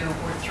or two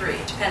or three.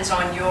 It depends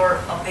on your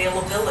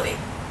availability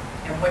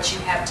and what you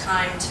have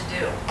time to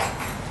do.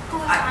 Who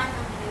assigned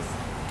them this?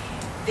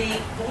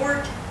 The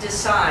board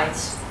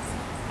decides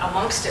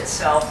amongst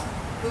itself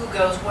who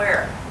goes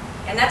where.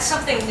 And that's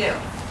something new.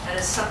 That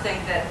is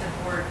something that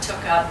the board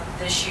took up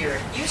this year.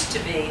 It used to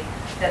be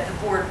that the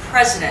board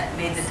president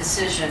made the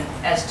decision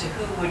as to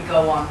who would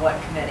go on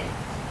what committee.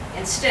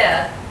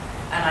 Instead,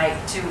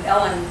 and to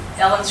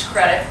Ellen's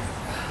credit,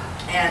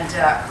 and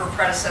her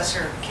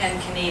predecessor, Ken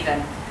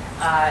Knieven,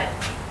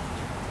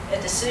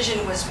 a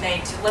decision was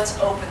made to let's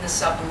open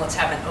this up and let's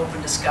have an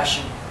open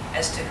discussion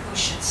as to who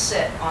should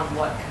sit on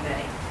what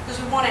committee.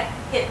 Because we want to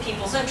hit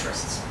people's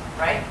interests,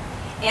 right?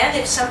 And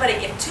if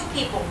two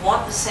people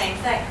want the same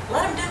thing,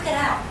 let them duke it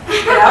out,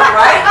 you know,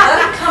 right?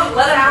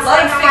 Let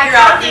them figure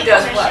out who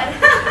does what.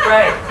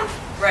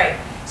 Right.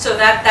 So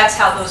that's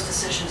how those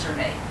decisions are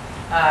made.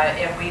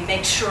 And we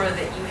make sure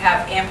that you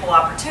have ample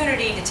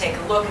opportunity to take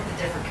a look at the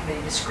different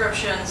committee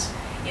descriptions.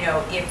 You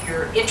know, if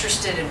you're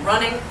interested in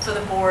running for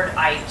the board,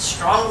 I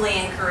strongly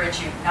encourage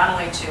you not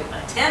only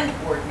to attend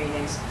board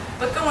meetings,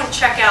 but go and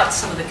check out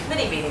some of the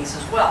committee meetings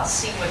as well.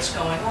 See what's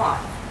going on,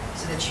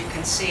 so that you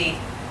can see,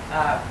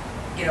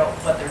 you know,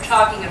 what they're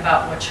talking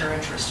about, what your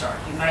interests are.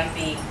 You might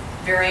be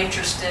very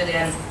interested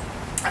in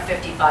a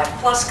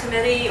 55+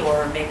 committee,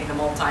 or maybe the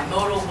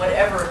multimodal,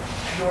 whatever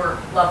your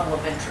level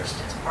of interest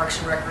is. Parks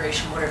and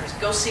Recreation, whatever.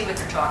 Go see what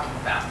they're talking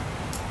about.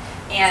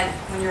 And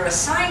when you're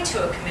assigned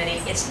to a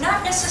committee, it's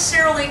not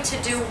necessarily to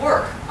do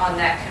work on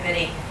that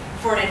committee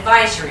for an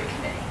advisory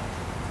committee.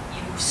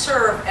 You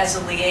serve as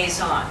a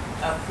liaison.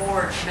 A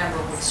board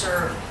member would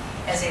serve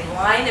as a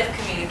line of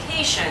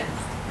communication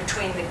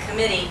between the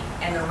committee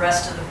and the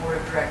rest of the board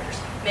of directors,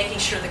 making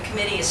sure the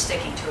committee is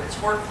sticking to its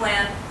work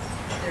plan.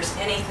 If there's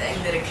anything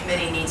that a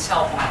committee needs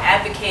help on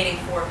advocating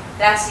for,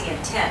 that's the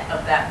intent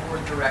of that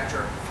board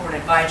director for an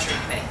advisory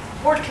committee.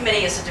 Board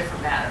committee is a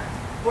different matter.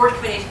 Board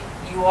committee,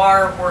 you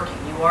are working,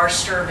 you are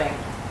serving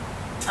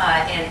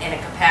in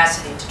a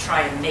capacity to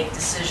try and make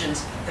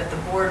decisions that the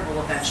board will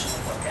eventually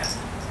look at.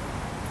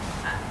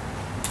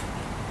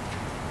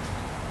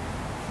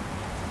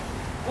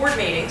 Board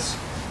meetings,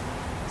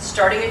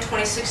 starting in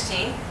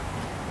 2016,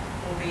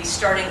 will be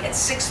starting at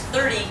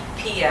 6:30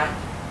 p.m.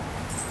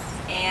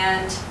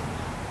 and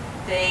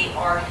they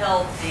are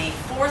held the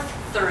fourth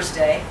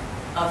Thursday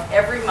of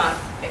every month,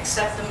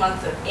 except the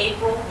month of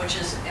April, which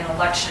is an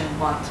election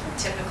month. We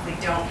typically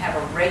don't have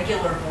a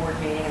regular board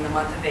meeting in the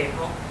month of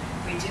April.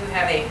 We do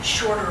have a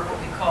shorter, what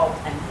we call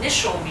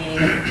initial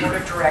meeting of the board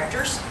of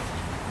directors,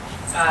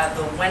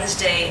 the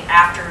Wednesday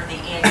after the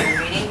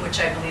annual meeting, which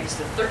I believe is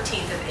the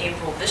 13th of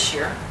April this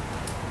year.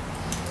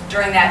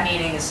 During that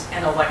meeting is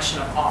an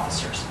election of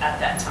officers at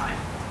that time.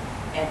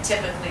 And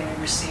typically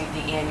we receive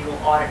the annual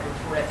audit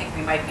report. I think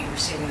we might be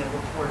receiving the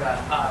report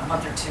a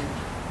month or two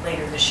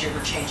later this year.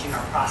 We're changing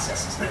our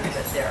processes a little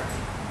bit there.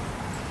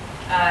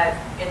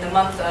 In the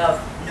month of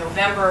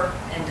November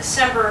and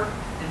December,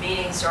 the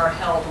meetings are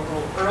held a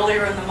little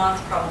earlier in the month,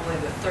 probably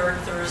the third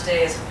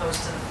Thursday as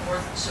opposed to the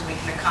fourth, so we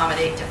can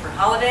accommodate different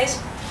holidays.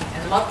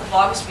 In the month of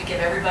August, we give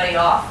everybody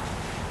off.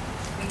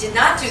 We did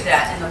not do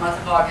that in the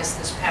month of August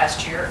this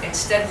past year.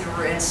 Instead, we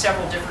were in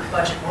several different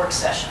budget work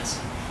sessions,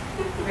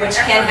 which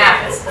can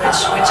happen.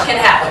 Which can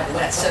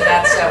happen. So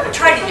that's we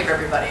try to give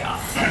everybody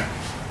off.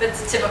 But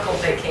it's a typical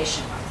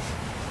vacation month.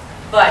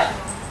 But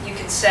you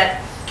can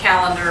set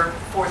calendar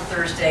fourth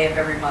Thursday of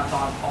every month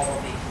on all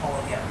of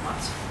the other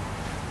months.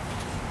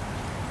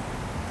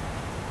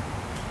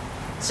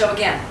 So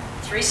again,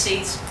 3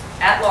 seats,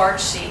 at-large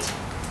seat,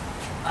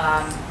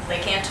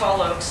 Lake Ann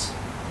Tall Oaks,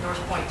 North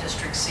Point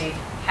District seat.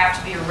 Have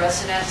to be a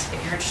resident. If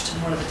you're interested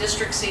in one of the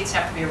district seats,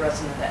 have to be a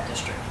resident of that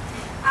district.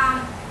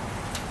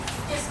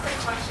 Just a quick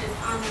question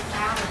on the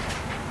ballot.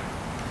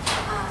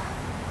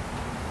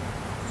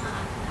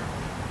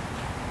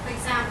 For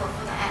example,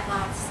 for the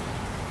at-large seat,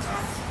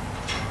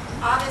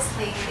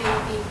 obviously there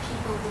will be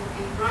people who will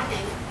be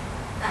running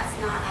that's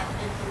not at an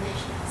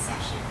informational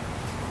session.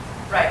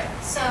 Right.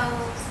 So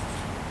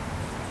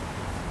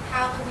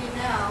how do we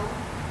know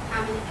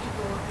how many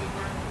people will be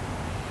running?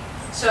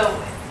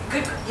 So,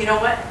 good. You know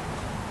what?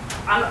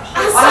 I'm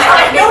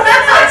sorry. No,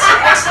 it's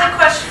an excellent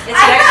question. It's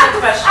an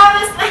excellent question.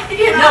 Obviously,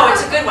 you know. No,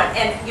 it's a good one.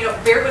 And, you know,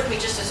 bear with me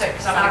just a second,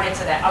 because I'm going to get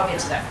to that. I'll get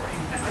to that for you.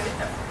 I'll get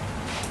that for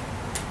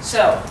you.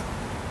 So,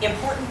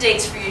 important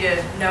dates for you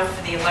to know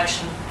for the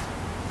election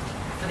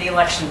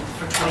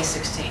for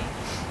 2016.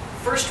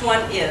 First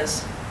one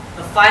is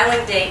the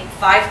filing date,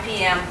 5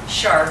 p.m.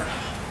 sharp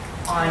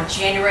on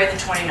January the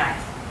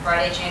 29th.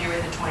 Friday,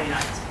 January the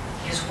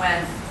 29th is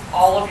when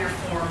all of your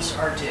forms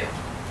are due.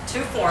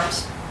 2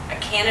 forms, a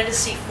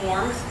candidacy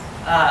form,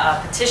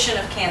 a petition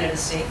of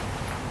candidacy,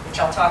 which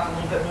I'll talk a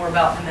little bit more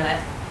about in a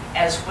minute,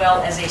 as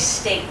well as a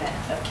statement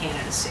of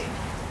candidacy.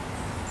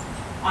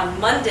 On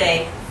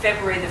Monday,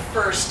 February the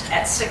 1st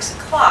at 6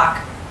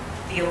 o'clock,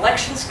 the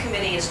Elections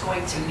Committee is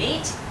going to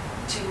meet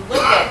to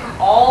look at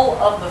all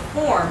of the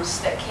forms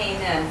that came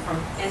in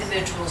from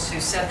individuals who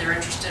said they're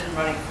interested in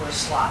running for a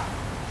slot.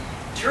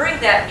 During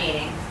that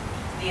meeting,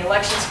 the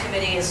Elections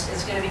Committee is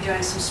going to be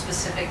doing some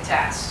specific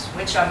tasks,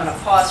 which I'm going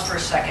to pause for a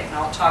second and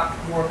I'll talk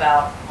more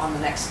about on the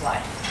next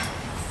slide.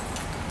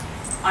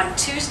 On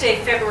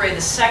Tuesday, February the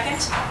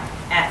 2nd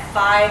at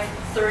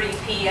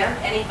 5:30 p.m.,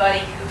 anybody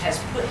who has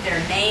put their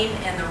name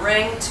in the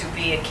ring to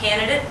be a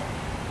candidate,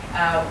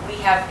 we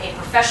have a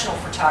professional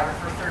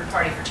photographer,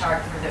 third-party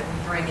photographer that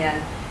we bring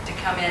in to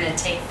come in and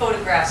take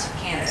photographs of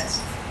candidates.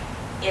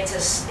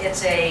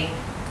 It's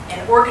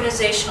an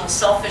organizational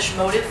selfish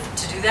motive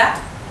to do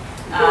that.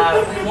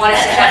 We wanted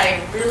to have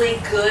a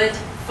really good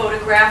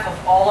photograph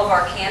of all of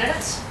our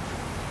candidates,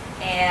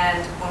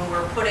 and when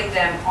we're putting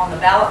them on the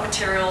ballot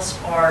materials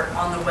or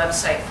on the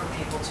website for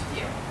people to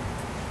view.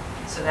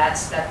 So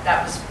that's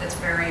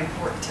very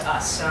important to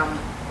us.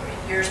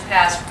 In years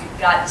past, we've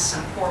gotten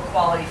some poor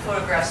quality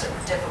photographs that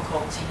were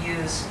difficult to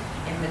use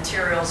in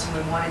materials, and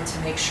we wanted to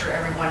make sure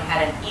everyone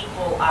had an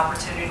equal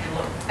opportunity to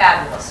look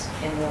fabulous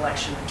in the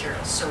election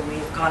materials. So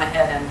we've gone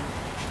ahead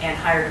and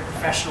hired a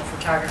professional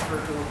photographer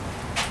who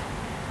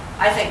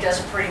I think does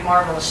a pretty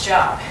marvelous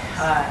job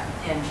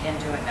in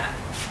doing that.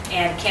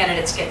 And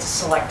candidates get to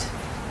select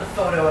the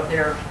photo of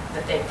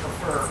that they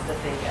prefer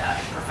that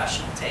the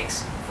professional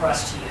takes for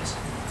us to use.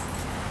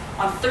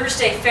 On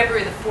Thursday,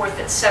 February the 4th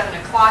at 7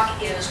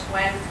 o'clock is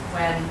when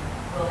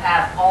we'll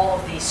have all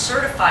of the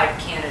certified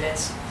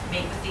candidates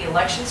meet with the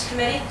Elections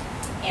Committee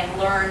and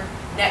learn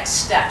next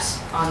steps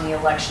on the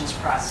elections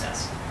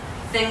process.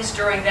 Things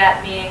during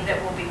that meeting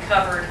that will be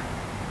covered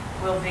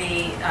will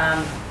be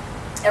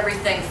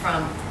everything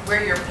from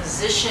where your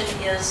position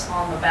is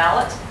on the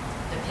ballot,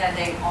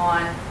 depending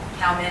on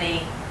how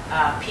many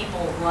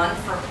people run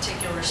for a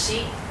particular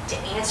seat. To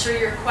answer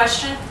your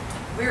question,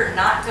 we're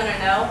not going to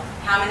know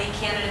how many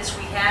candidates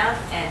we have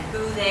and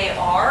who they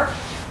are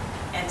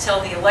until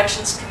the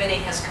Elections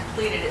Committee has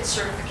completed its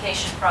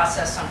certification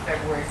process on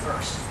February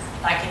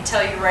 1st. I can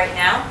tell you right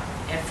now,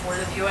 and for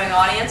the viewing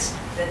audience,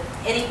 that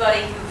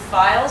anybody who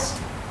files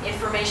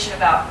information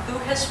about who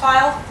has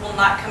filed will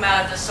not come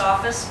out of this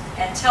office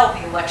until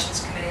the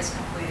Elections Committee has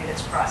completed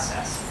its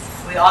process.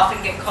 We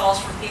often get calls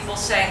from people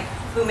saying,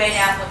 who made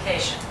an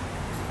application?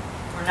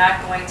 We're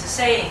not going to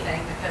say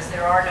anything because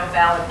there are no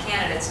valid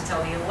candidates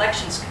until the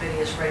Elections Committee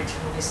is ready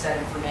to release that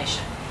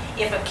information.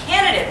 If a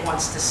candidate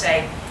wants to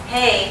say,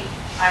 hey,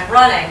 I'm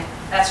running,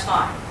 that's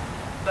fine.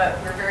 But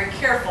we're very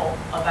careful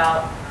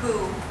about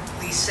who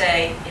we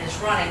say is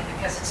running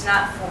because it's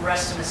not for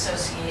Reston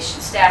Association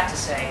staff to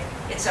say.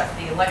 It's up to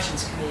the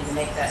Elections Committee to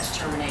make that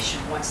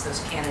determination once those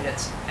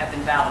candidates have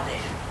been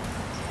validated.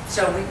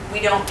 So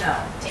we don't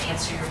know, to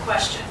answer your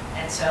question,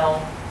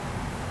 until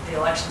the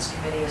Elections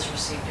Committee has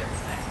received everything.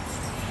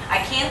 I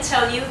can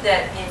tell you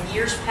that in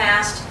years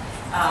past,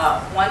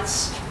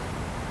 once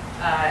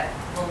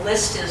the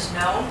list is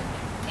known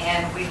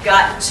and we've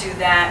gotten to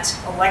that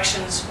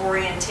elections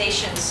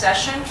orientation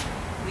session,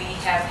 we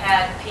have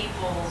had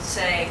people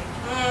say,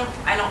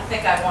 I don't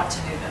think I want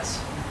to do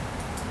this.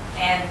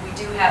 And we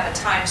do have a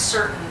time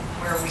certain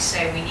where we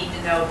say we need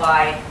to know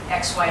by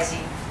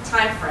XYZ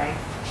time frame.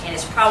 And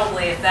it's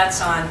probably, if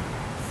that's on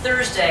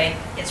Thursday,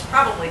 it's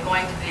probably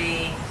going to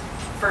be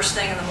first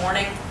thing in the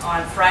morning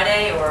on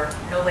Friday or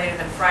no later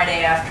than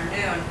Friday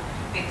afternoon,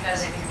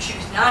 because if you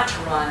choose not to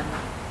run,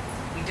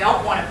 we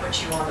don't want to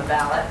put you on the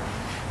ballot.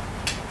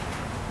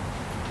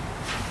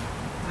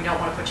 We don't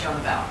want to put you on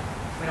the ballot.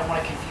 We don't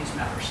want to confuse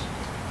members.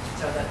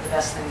 So the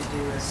best thing to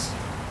do is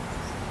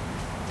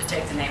to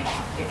take the name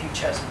off if you've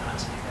chosen not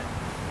to do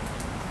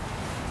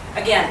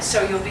that. Again,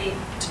 so you'll be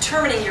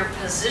determining your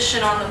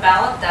position on the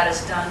ballot. That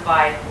is done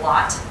by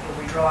lot.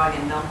 You'll be drawing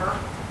a number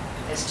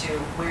as to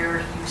where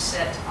you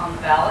sit on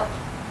the ballot.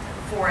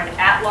 For an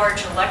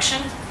at-large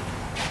election,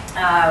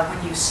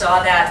 when you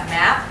saw that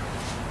map,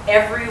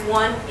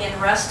 everyone in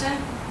Reston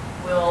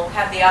will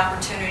have the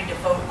opportunity to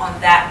vote on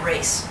that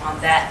race, on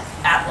that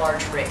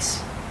at-large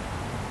race.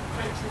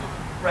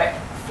 Right.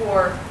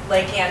 For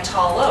Lake Ann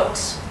Tall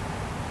Oaks,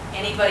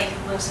 anybody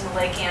who lives in the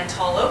Lake Ann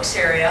Tall Oaks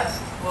area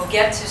will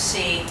get to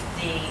see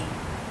the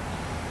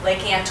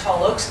Lake Ann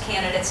Tall Oaks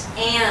candidates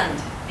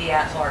and the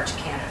at-large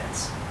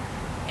candidates.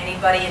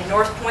 Anybody in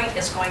North Point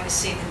is going to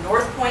see the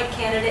North Point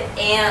candidate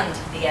and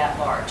the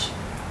at-large.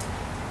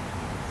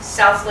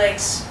 South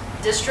Lakes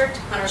District,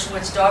 Hunters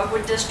Woods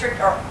Dogwood District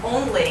are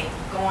only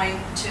going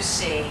to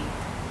see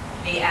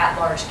the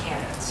at-large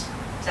candidates.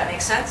 Does that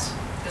make sense?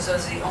 Because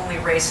those are the only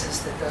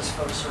races that those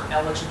folks are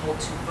eligible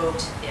to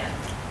vote in.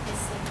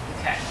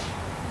 Okay,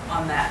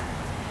 on that.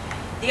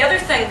 The other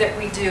thing that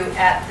we do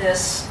at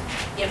this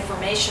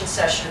information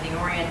session, or the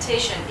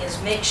orientation,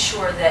 is make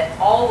sure that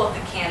all of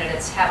the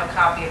candidates have a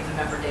copy of the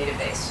member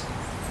database.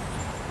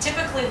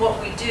 Typically what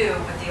we do,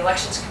 what the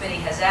Elections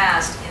Committee has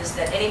asked, is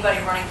that anybody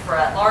running for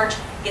at-large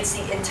gets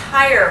the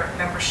entire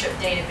membership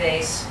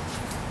database,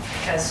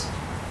 because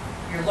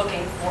you're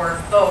looking for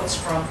votes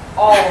from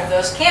all of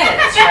those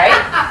candidates, right?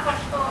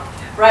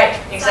 Right,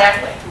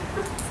 exactly.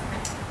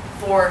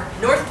 For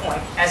North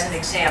Point, as an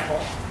example,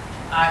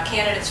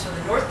 candidates for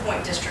the North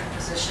Point district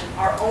position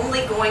are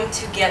only going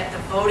to get the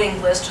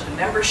voting list, or the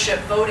membership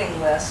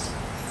voting list,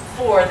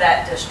 for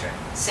that district.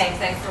 Same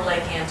thing for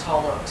Lake Ann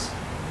Tall Oaks.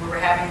 We were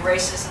having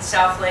races in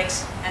South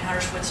Lakes and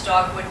Hunters Woods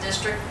Dogwood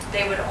District.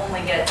 They would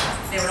only get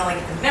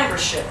the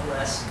membership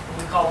list,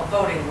 what we call the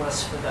voting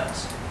list for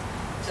those.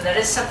 So that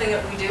is something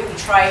that we do. We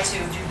try to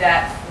do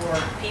that for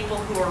people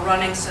who are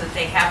running so that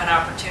they have an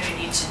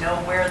opportunity to know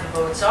where the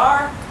votes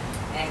are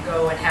and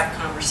go and have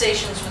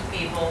conversations with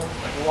people,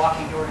 like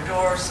walking door to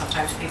door.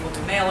 Sometimes people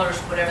do mailers,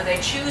 whatever they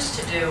choose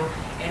to do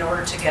in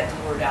order to get the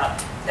word out.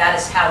 That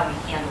is how we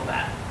handle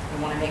that.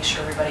 We want to make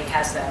sure everybody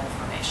has that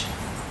information.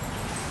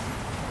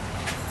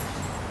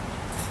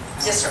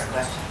 Yes, sir.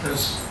 Question.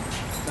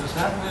 Does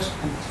that list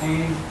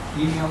contain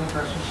email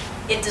addresses?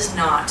 It does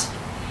not.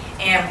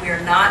 And we are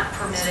not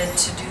permitted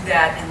to do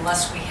that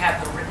unless we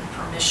have the written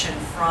permission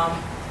from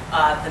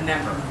the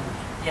member,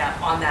 yeah,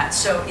 on that.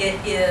 So it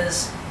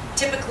is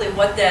typically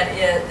what that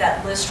is.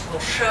 That list will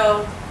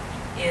show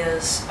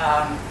is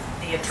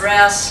the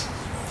address.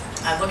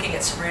 I'm looking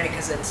at Sabrina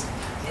because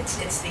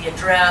it's the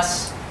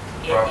address.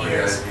 Property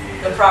it is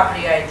ID. the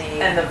property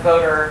ID And the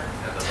voter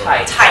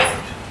type.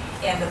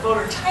 And the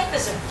voter type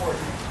is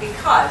important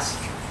because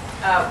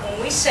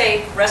when we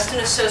say Reston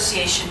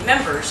Association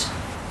members,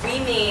 we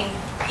mean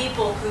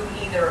people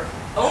who either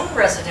own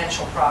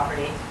residential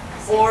property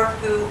or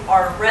who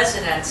are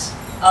residents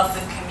of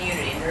the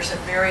community. And there's a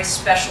very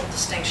special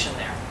distinction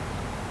there.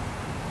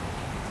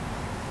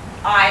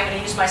 I'm going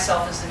to use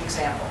myself as an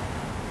example.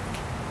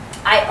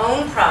 I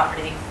own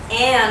property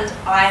and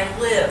I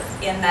live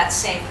in that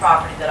same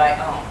property that I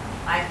own.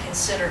 I'm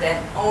considered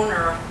an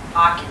owner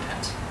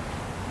occupant.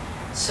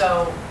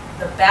 So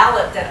the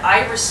ballot that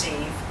I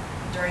receive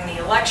during the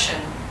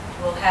election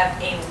will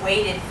have a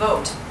weighted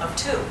vote of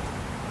 2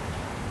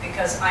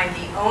 because I'm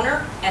the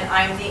owner and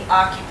I'm the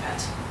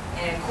occupant.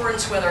 And in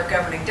accordance with our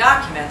governing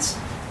documents,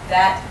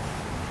 that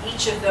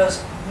each of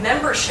those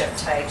membership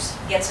types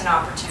gets an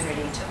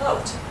opportunity to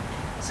vote.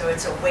 So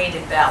it's a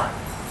weighted ballot.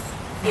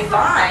 If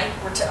I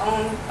were to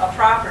own a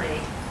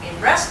property in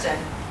Reston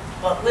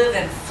but live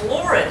in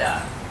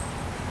Florida,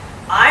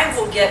 I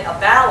will get a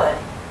ballot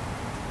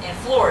in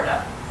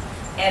Florida,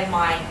 and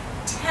my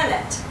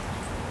tenant,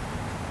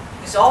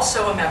 who's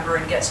also a member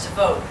and gets to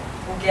vote,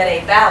 will get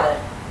a ballot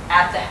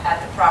at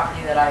the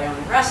property that I own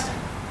in Reston.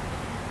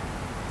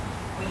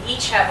 We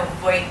each have a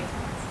vote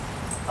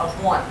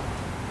of 1,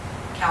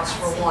 counts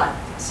for 1.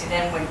 See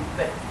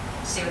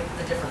see what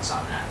the difference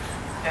on that.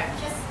 Okay.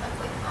 Just a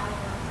quick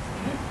follow-up.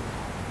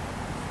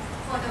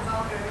 For the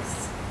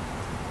voters,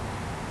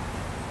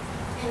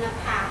 in the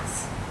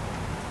past,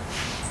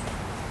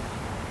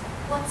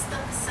 what's the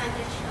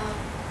percentage of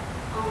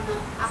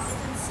owner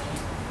occupancy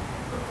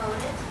who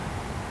voted?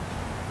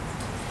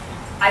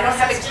 I don't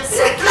have a This is just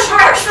sure.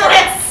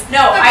 superfluous.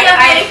 No, Forgive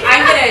me.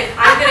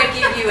 I'm gonna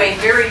give you a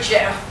very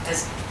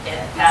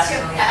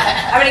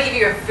I'm gonna give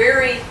you a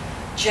very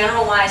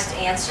generalized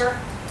answer.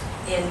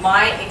 In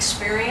my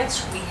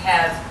experience, we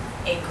have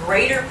a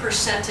greater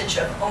percentage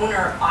of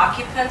owner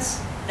occupants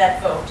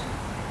that vote,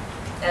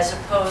 as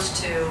opposed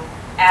to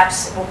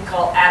what we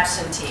call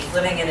absentee,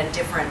 living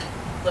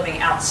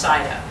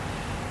outside of.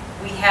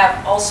 We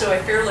have also a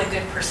fairly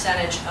good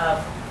percentage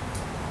of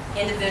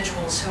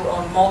individuals who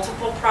own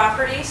multiple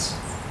properties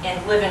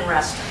and live in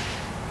Reston.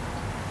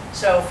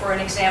 So for an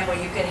example,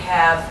 you could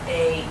have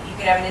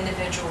an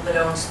individual that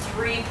owns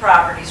 3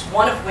 properties,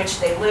 one of which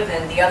they live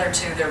in, the other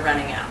 2 they're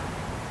renting out.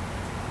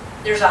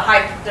 There's a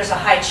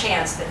high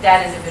chance that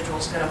that individual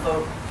is going to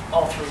vote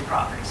all 3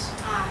 properties.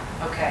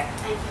 Okay.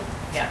 Thank you.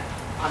 Yeah,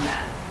 on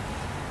that.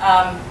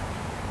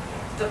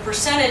 The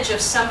percentage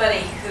of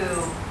somebody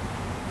who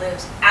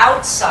lives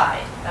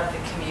outside of the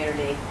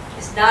community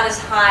is not as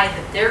high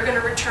that they're going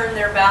to return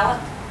their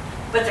ballot,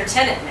 but their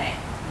tenant may.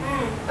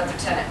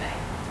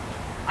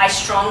 I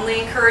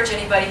strongly encourage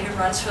anybody who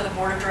runs for the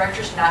board of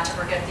directors not to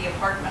forget the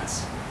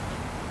apartments.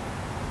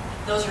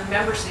 Those are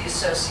members of the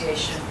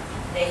association.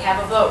 They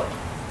have a vote.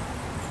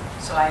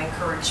 So I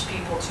encourage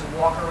people to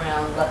walk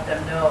around, let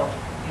them know,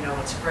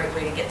 it's a great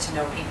way to get to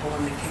know people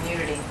in the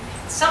community.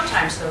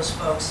 Sometimes those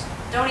folks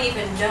don't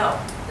even know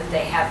that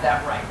they have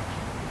that right.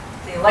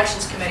 The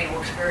Elections Committee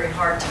works very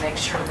hard to make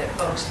sure that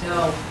folks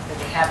know that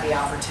they have the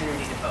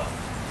opportunity to vote.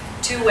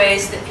 2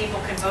 ways that people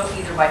can vote,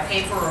 either by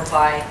paper or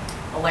by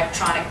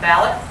electronic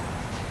ballot.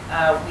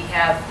 We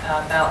have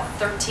about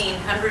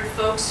 1,300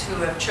 folks who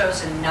have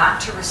chosen not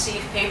to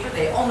receive paper.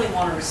 They only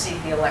want to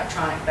receive the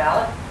electronic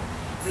ballot.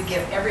 We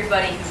give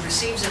everybody who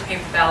receives a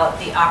paper ballot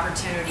the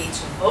opportunity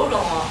to vote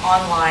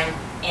online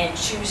and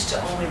choose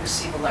to only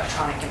receive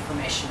electronic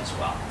information as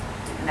well.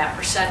 And that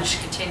percentage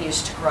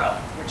continues to grow,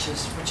 which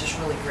is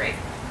really great.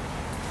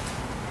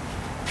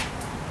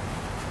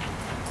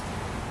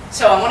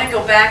 So I want to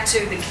go back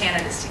to the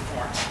candidacy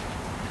forms.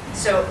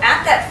 So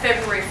at that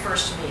February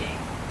 1st meeting,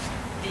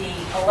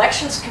 the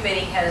Elections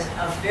Committee has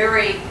a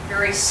very,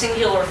 very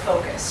singular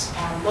focus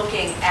on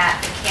looking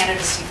at the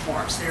candidacy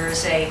forms. There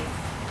is a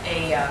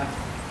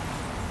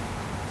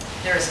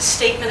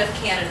statement of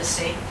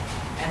candidacy,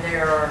 and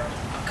there are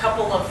a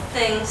couple of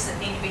things that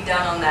need to be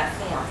done on that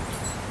form.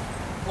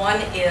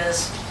 One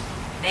is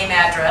name,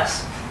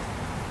 address,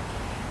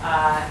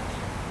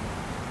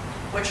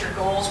 what your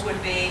goals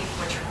would be,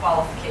 what your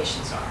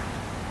qualifications are.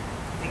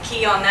 The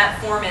key on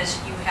that form is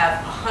you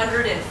have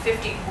 150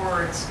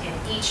 words in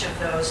each of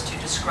those to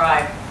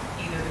describe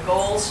either the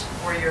goals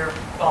or your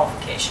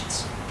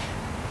qualifications.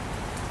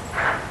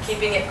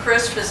 Keeping it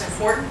crisp is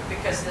important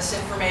because this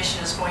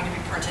information is going to be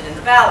printed in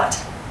the ballot.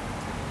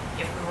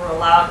 If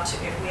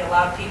we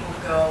allowed people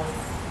to go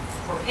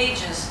for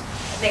pages,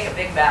 I'd make a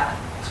big ballot.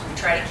 So we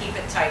try to keep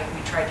it tight and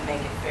we try to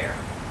make it fair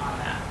on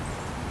that.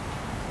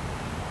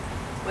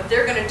 What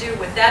they're going to do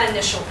with that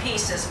initial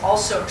piece is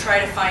also try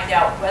to find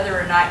out whether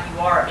or not you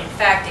are, in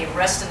fact, a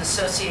Reston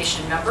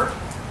Association member,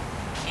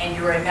 and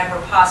you're a member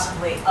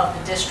possibly of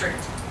the district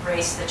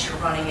race that you're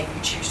running if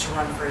you choose to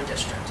run for a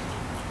district.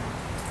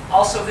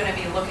 Also going to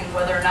be looking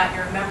whether or not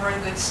you're a member in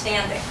good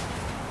standing.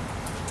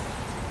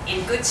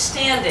 In good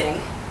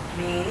standing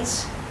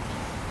means,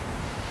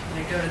 I'm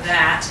going to go to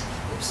that,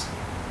 oops,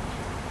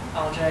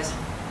 apologize,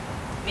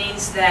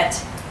 means that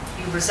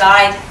you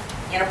reside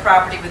in a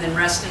property within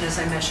Reston, as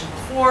I mentioned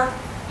before.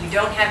 You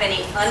don't have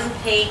any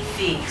unpaid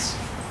fees,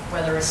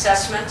 whether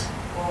assessment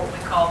or what we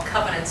call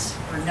covenants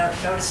or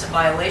notice of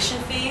violation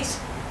fees,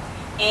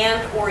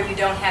 and or you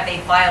don't have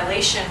a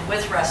violation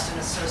with Reston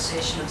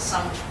Association of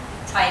some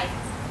type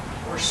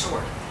or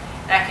sort.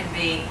 That can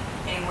be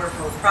anywhere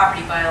from a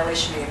property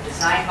violation, you have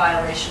design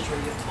violations where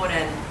you put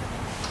in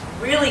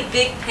really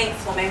big pink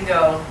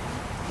flamingo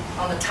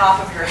on the top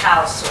of your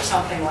house or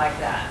something like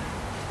that.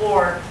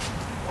 Or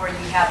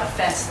you have a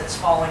fence that's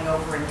falling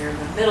over and you're in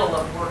the middle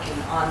of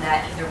working on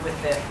that, either with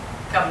the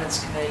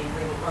Covenants Committee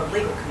or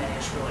Legal Committee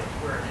is really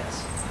where it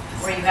is.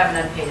 Or you have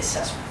an unpaid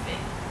assessment fee.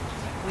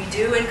 We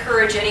do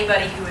encourage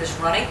anybody who is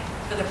running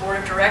for the Board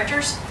of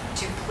Directors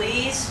to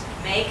please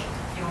make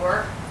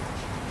your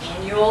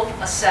annual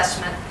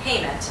assessment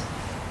payment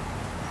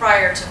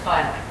prior to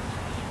filing.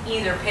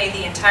 Either pay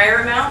the entire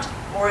amount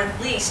or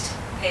at least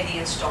pay the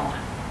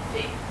installment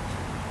fee,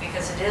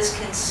 because it is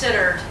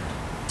considered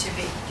to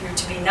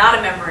be not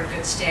a member in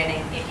good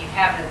standing if you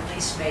haven't at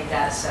least made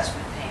that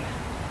assessment payment.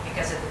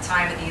 Because at the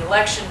time of the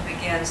election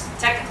begins,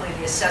 technically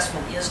the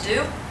assessment is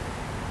due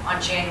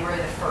on January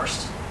the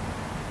 1st.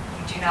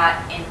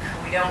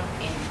 We don't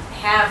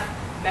have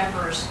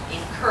members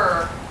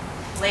incur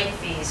late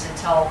fees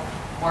until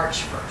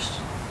March 1st.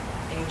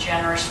 Being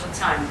generous with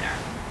time there.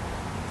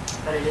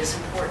 But it is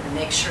important to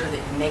make sure that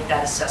you make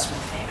that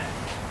assessment payment.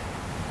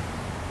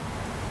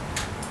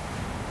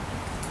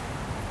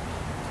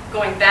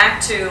 Going back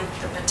to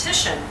the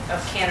petition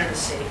of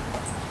candidacy,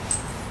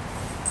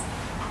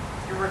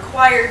 you're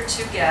required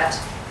to get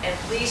at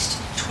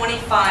least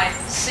 25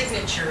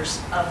 signatures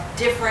of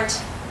different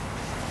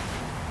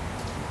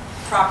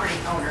property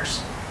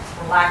owners,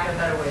 for lack of a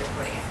better way of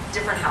putting it,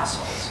 different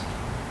households.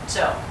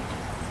 So,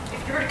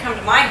 if you were to come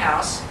to my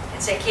house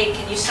and say, Kate,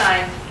 can you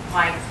sign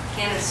my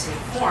candidacy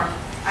form?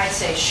 I'd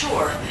say,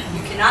 sure.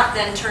 You cannot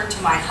then turn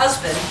to my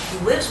husband,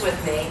 who lives with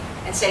me,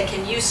 and say,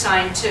 can you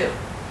sign too?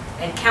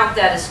 And count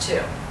that as two.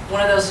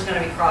 One of those is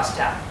going to be crossed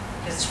out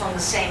because it's from the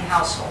same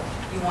household.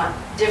 You want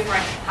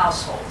different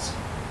households.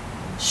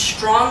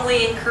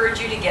 Strongly encourage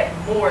you to get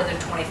more than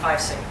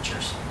 25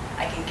 signatures.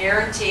 I can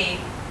guarantee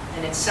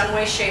that in some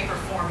way, shape, or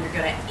form, you're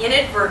going to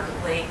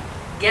inadvertently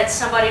get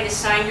somebody to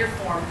sign your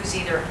form who's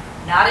either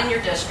not in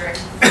your district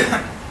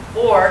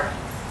or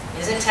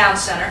is in town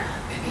center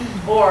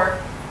or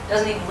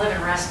doesn't even live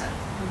in Reston.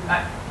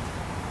 I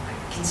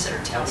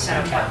consider town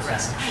center part of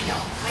Reston. I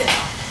know.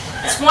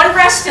 It's one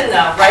Reston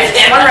though, right?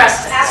 It's one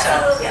Reston.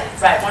 Absolutely. So,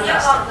 yeah, right, one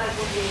Reston.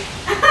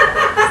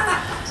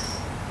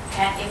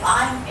 If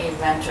I'm a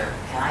renter,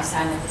 can I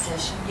sign the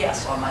petition?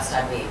 Yes. Or must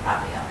I be a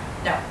property owner?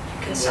 No, you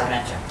can Be a sign.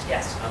 renter.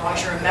 Yes, as long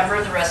as you're a member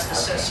of the Reston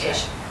Okay,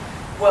 Association.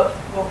 What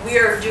we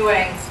are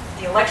doing,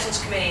 the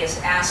Elections Committee has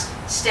asked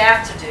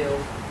staff to do,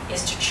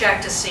 is to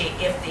check to see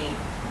if the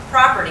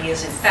property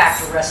is in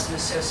fact a Reston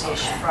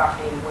Association Okay.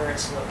 property and where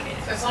it's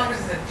located. So as long as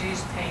it's a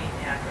dues paying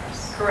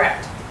address.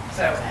 Correct.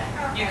 So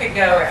Okay. you could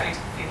go, if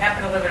you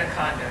happen to live in a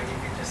condo, you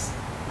could just,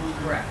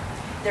 correct.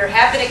 They're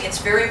happening, it's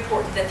very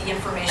important that the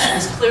information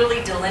is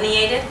clearly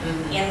delineated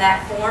in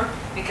that form,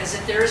 because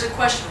if there is a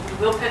question, we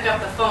will pick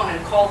up the phone and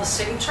call the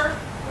signature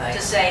Right.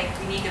 to say,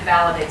 we need to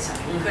validate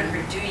something. We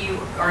couldn't do you,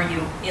 are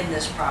you in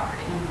this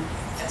property?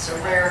 That's a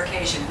rare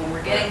occasion. When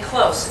we're getting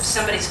close, if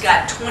somebody's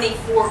got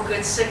 24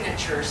 good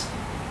signatures,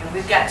 and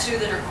we've got 2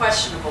 that are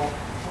questionable,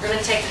 we're going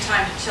to take the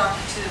time to talk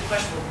to the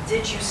questionable.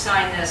 Did you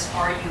sign this?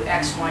 Are you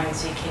X, Y, and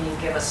Z? Can you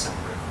give us some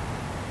proof?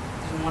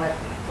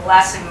 the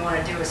last thing we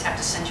want to do is have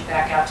to send you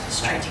back out to the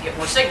street to get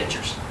more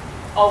signatures.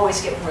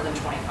 Always get more than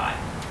 25.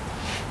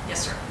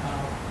 Yes, sir.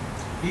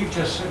 Eve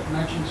just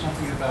mentioned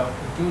something about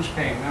the dues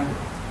paying member.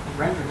 The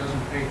renter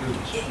doesn't pay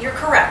dues. You're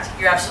correct.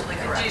 You're absolutely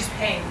correct. Dues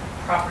paying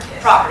property.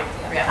 Property,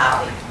 yeah,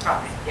 Property.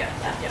 property, yeah,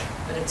 Yeah. yeah.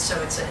 But it's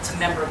a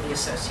member of the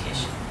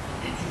association.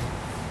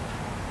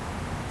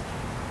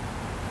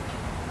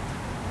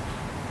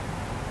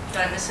 Did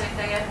I miss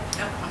anything, Ed?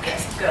 No? Okay,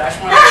 good. I just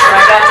want to make sure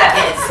I got that.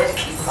 It's,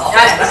 keep rolling.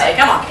 I was gonna say,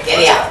 come on, Kate,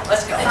 Giddy up.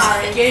 let's go.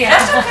 Sorry.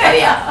 That's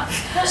okay. Yeah.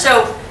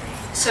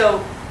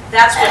 So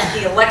that's what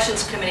the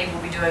elections committee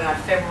will be doing on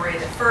February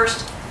the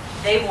 1st.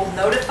 They will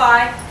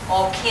notify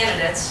all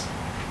candidates,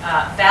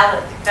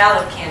 valid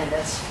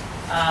candidates,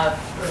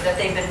 or that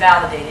they've been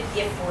validated.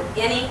 If for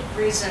any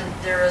reason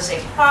there is a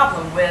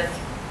problem with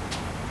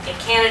a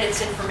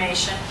candidate's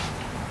information,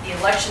 the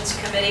elections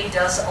committee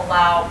does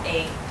allow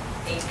a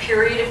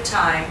period of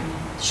time,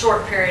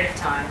 short period of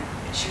time,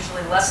 it's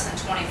usually less than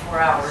 24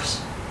 hours,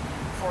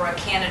 for a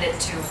candidate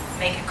to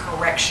make a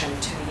correction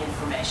to the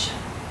information.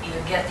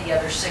 Either get the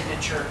other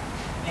signature,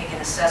 make an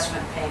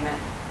assessment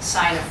payment,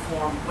 sign a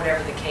form,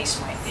 whatever the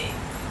case might be.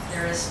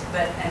 That's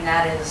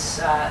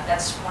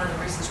one of the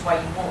reasons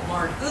why you won't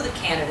learn who the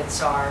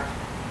candidates are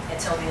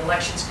until the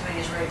elections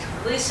committee is ready to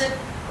release it.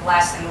 The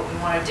last thing that we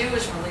want to do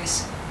is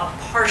release a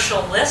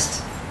partial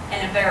list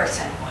and embarrass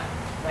anyone,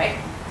 right?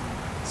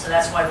 So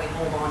that's why we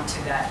hold on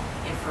to that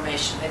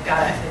information. They've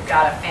got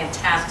a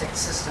fantastic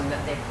system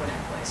that they've put in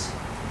place.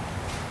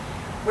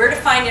 Where to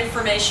find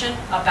information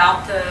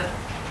about the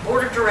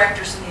board of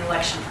directors in the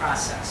election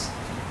process.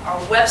 Our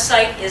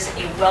website is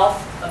a wealth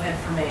of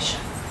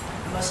information.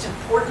 The most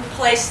important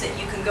place that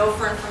you can go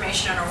for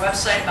information on our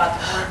website about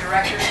the board of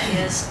directors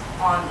is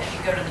if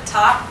you go to the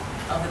top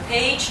of the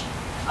page,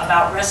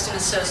 About Reston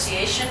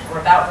Association, or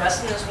About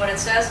Reston is what it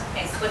says,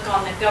 and click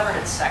on the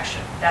governance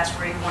section. That's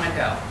where you want to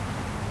go.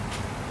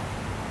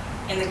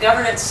 In the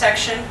governance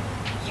section,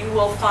 you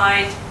will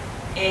find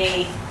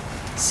a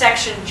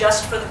section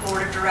just for the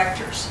board of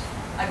directors.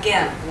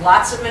 Again,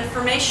 lots of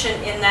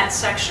information in that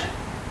section.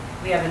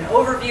 We have an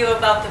overview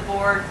about the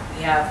board,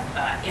 we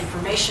have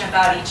information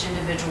about each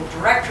individual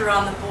director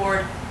on the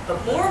board,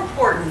 but more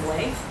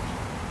importantly,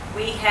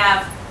 we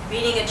have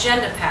meeting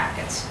agenda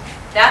packets.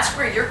 That's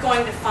where you're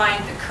going to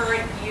find the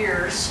current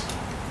year's,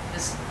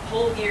 this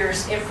whole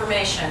year's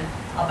information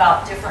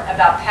about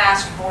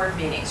past board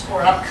meetings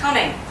or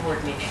upcoming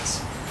board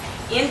meetings.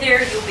 In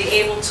there, you'll be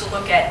able to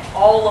look at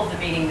all of the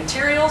meeting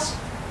materials,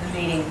 the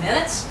meeting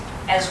minutes,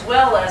 as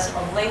well as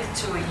a link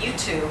to a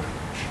YouTube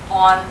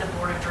on the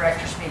board of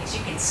directors meetings.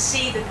 You can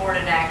see the board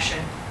in action.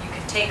 You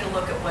can take a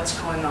look at what's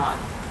going on.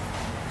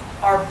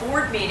 Our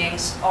board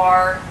meetings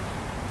are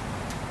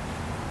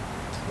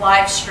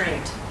live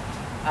streamed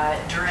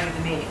during the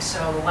meeting.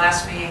 So the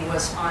last meeting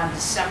was on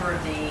December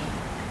the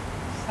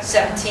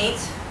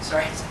 17th.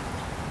 Sorry,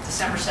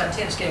 December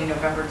 17th. I was getting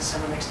November,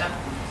 December mixed up.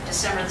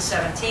 December the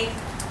 17th.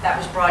 That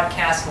was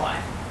broadcast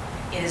live.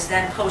 It is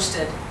then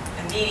posted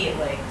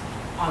immediately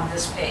on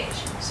this page.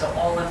 So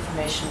all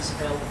information is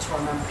available to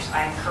our members.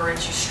 I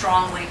encourage you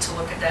strongly to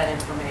look at that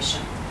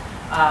information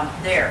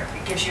there.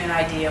 It gives you an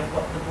idea of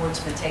what the board's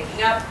been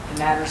taking up, the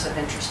matters of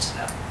interest to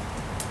them.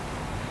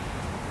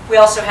 We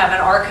also have an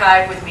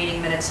archive with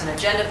meeting minutes and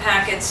agenda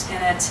packets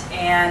in it,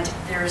 and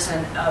there's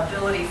an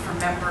ability for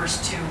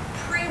members to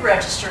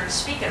pre-register to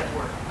speak at a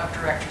board of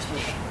directors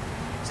meeting.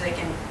 So they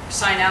can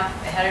sign up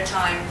ahead of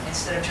time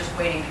instead of just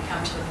waiting to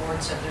come to the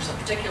board. So if there's a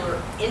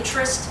particular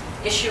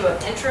issue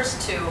of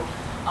interest to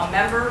a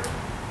member,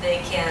 they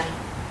can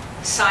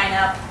sign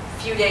up a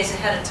few days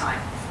ahead of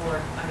time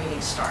before a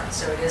meeting starts.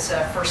 So it is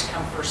a first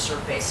come, first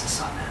served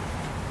basis on that.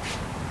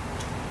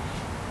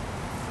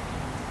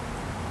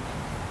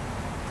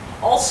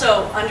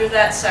 Also, under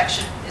that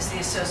section is the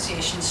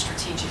association's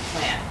strategic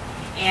plan.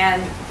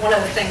 And one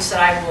of the things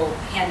that I will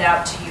hand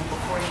out to you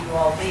before you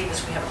all leave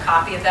is we have a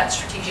copy of that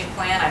strategic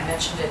plan. I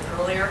mentioned it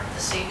earlier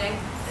this evening.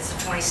 It's the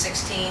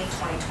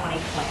 2016-2020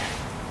 plan.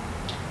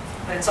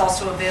 But it's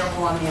also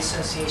available on the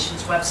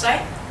association's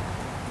website.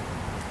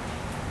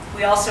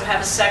 We also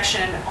have a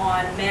section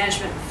on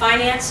management and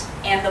finance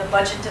and the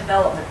budget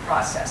development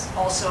process.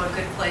 Also a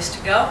good place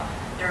to go.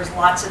 There's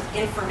lots of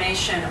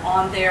information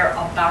on there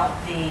about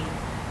the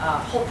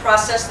whole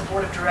process the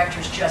board of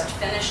directors just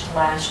finished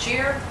last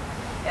year,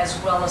 as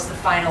well as the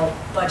final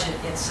budget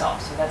itself.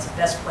 So that's the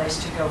best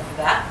place to go for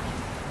that.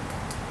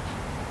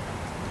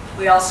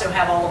 We also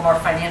have all of our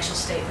financial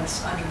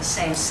statements under the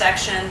same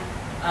section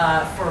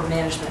for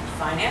management and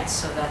finance,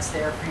 so that's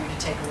there for you to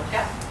take a look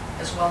at,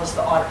 as well as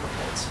the audit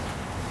reports.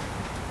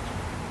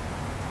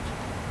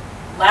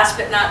 Last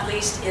but not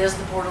least is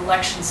the board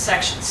elections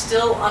section,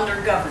 still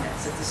under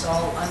governance. It is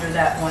all under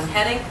that one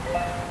heading.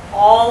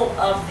 All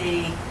of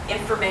the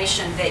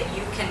information that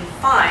you can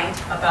find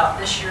about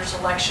this year's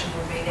election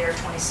will be there,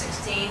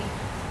 2016.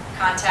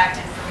 Contact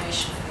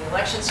information for the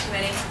elections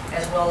committee,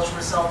 as well as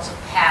results of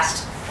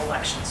past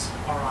elections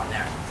are on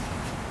there.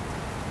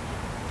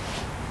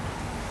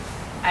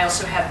 I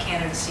also have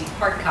candidacy,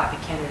 hard copy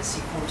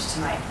candidacy forms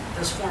tonight.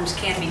 Those forms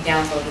can be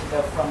downloaded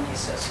though from the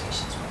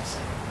association's website.